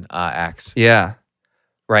sedition acts. Yeah.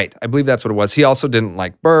 Right. I believe that's what it was. He also didn't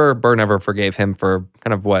like Burr. Burr never forgave him for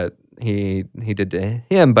kind of what he did to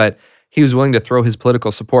him, but he was willing to throw his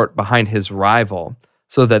political support behind his rival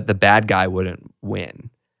so that the bad guy wouldn't win.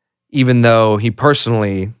 Even though he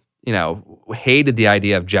personally, hated the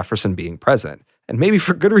idea of Jefferson being president, and maybe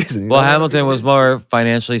for good reason. Well, Hamilton was more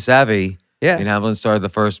financially savvy. Yeah. Hamilton started the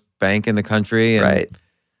first bank in the country. And right.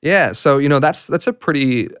 Yeah. So, that's a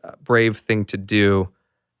pretty brave thing to do.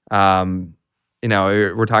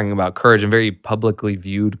 We're talking about courage and very publicly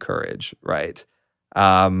viewed courage, right?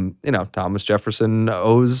 Thomas Jefferson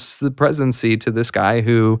owes the presidency to this guy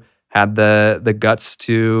who had the guts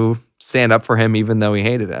to stand up for him even though he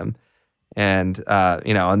hated him. And,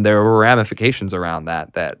 and there were ramifications around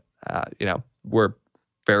that were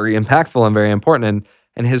very impactful and very important.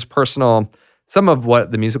 And his personal, some of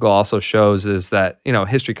what the musical also shows is that,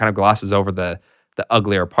 history kind of glosses over the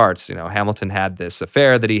uglier parts. Hamilton had this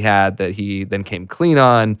affair that he then came clean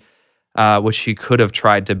on, which he could have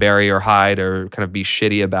tried to bury or hide or kind of be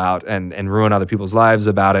shitty about and ruin other people's lives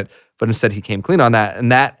about it. But instead he came clean on that.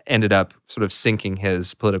 And that ended up sort of sinking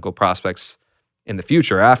his political prospects in the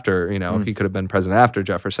future after, he could have been president after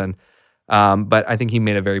Jefferson. But I think he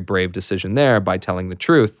made a very brave decision there by telling the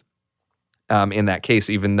truth in that case,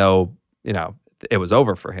 even though, it was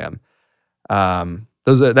over for him.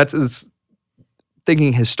 That's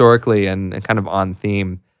thinking historically and kind of on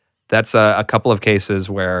theme. That's a couple of cases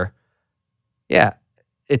where,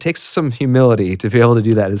 it takes some humility to be able to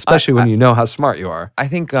do that, especially when you know how smart you are. I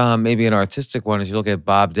think maybe an artistic one is you look at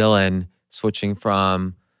Bob Dylan switching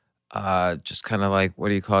from just kind of like, what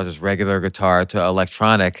do you call it, just regular guitar to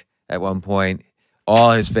electronic at one point.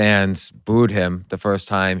 All his fans booed him the first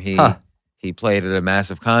time he played at a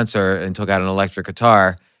massive concert and took out an electric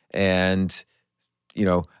guitar. And,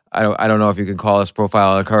 I don't know if you can call his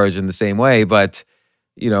profile of courage in the same way, but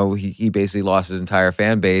he basically lost his entire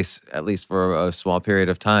fan base, at least for a small period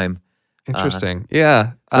of time. Interesting.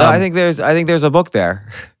 Yeah. So I think there's a book there.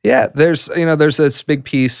 Yeah. There's this big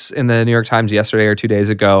piece in the New York Times yesterday or 2 days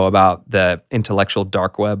ago about the intellectual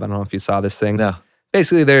dark web. I don't know if you saw this thing. No.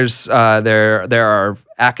 Basically, there are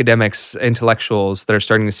academics, intellectuals that are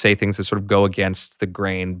starting to say things that sort of go against the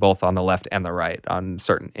grain, both on the left and the right, on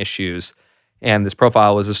certain issues. And this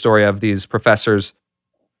profile was a story of these professors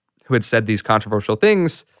who had said these controversial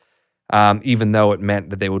things, even though it meant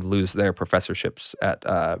that they would lose their professorships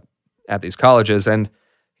at these colleges. And,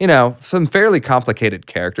 some fairly complicated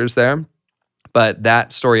characters there. But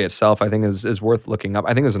that story itself, I think, is worth looking up.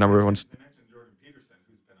 I think there's a number of ones.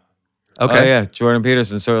 Okay. Oh, yeah. Jordan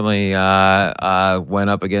Peterson certainly went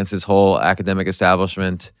up against his whole academic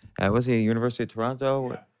establishment. Was he at University of Toronto?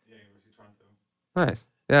 Yeah, University of Toronto. Nice.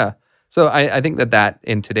 Yeah. So I think that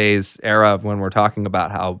in today's era, when we're talking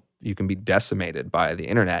about how you can be decimated by the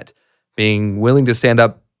internet, being willing to stand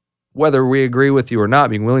up, whether we agree with you or not,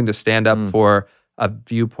 being willing to stand up for a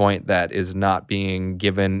viewpoint that is not being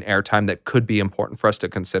given airtime that could be important for us to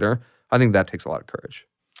consider, I think that takes a lot of courage.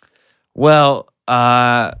 Well,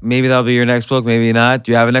 maybe that'll be your next book, maybe not.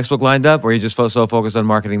 Do you have a next book lined up, or are you just so focused on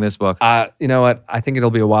marketing this book? You know what? I think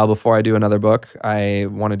it'll be a while before I do another book. I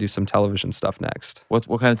want to do some television stuff next. What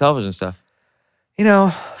kind of television stuff?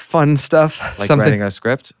 Fun stuff. Like writing a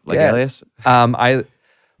script, like Alias? I'm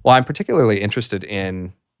particularly interested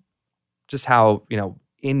in just how,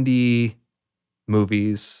 indie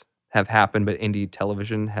movies have happened, but indie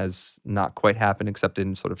television has not quite happened except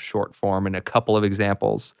in sort of short form, and a couple of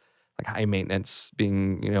examples, like High Maintenance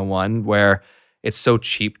being, one where it's so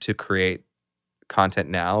cheap to create content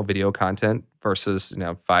now, video content, versus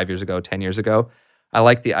 5 years ago, 10 years ago. I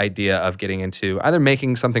like the idea of getting into either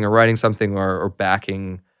making something or writing something or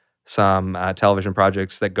backing some television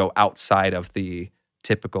projects that go outside of the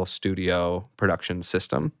typical studio production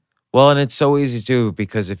system. Well, and it's so easy too,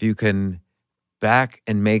 because if you can back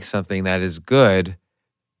and make something that is good,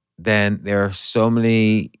 then there are so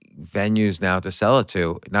many venues now to sell it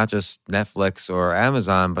to, not just Netflix or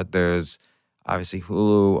Amazon, but there's obviously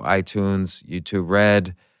Hulu, iTunes, YouTube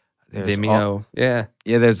Red, there's Vimeo. Yeah,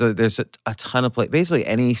 there's a ton of basically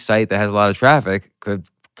any site that has a lot of traffic could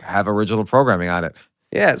have original programming on it.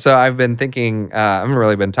 Yeah, so I've been thinking, I haven't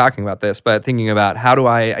really been talking about this, but thinking about how do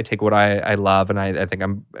I take what I love and I think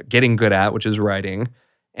I'm getting good at, which is writing,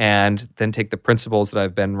 and then take the principles that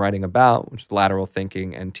I've been writing about, which is lateral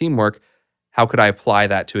thinking and teamwork. How could I apply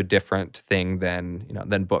that to a different thing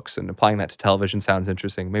than books? And applying that to television sounds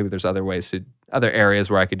interesting. Maybe there's other areas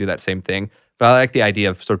where I could do that same thing. But I like the idea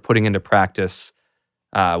of sort of putting into practice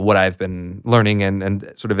what I've been learning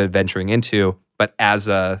and sort of adventuring into, but as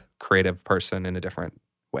a creative person in a different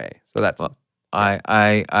way. So that's... Well,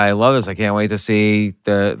 I love this. I can't wait to see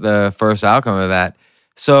the first outcome of that.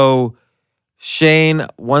 So, Shane,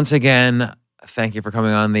 once again, thank you for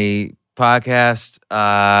coming on the podcast.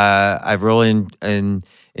 I've really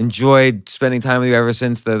enjoyed spending time with you ever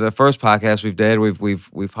since the first podcast we've did.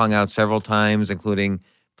 We've hung out several times, including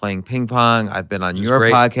playing ping pong. I've been on your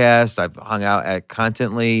podcast. I've hung out at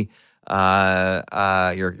Contently,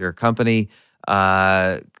 your company.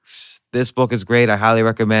 This book is great. I highly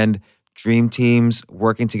recommend Dream Teams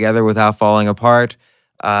Working Together Without Falling Apart.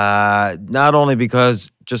 Not only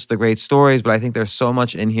because just the great stories, but I think there's so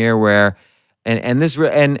much in here where,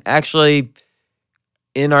 and actually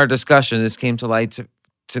in our discussion, this came to light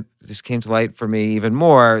for me even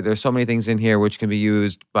more. There's so many things in here which can be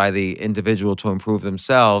used by the individual to improve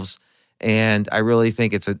themselves. And I really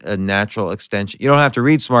think it's a natural extension. You don't have to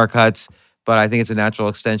read Smart Cuts, but I think it's a natural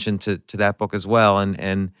extension to that book as well,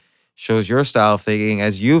 and shows your style of thinking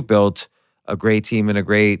as you've built a great team and a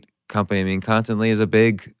great company. I mean, Contently is a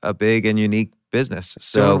big and unique business.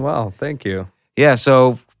 So doing well, thank you. Yeah,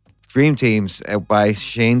 so Dream Teams by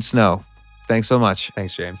Shane Snow. Thanks so much.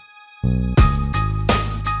 Thanks, James.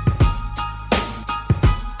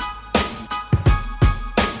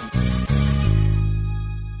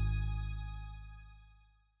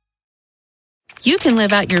 You can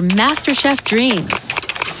live out your MasterChef dreams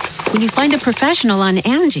when you find a professional on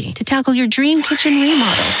Angie to tackle your dream kitchen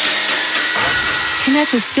remodel.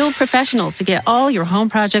 Connect with skilled professionals to get all your home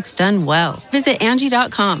projects done well. Visit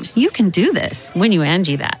Angie.com. You can do this when you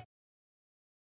Angie that.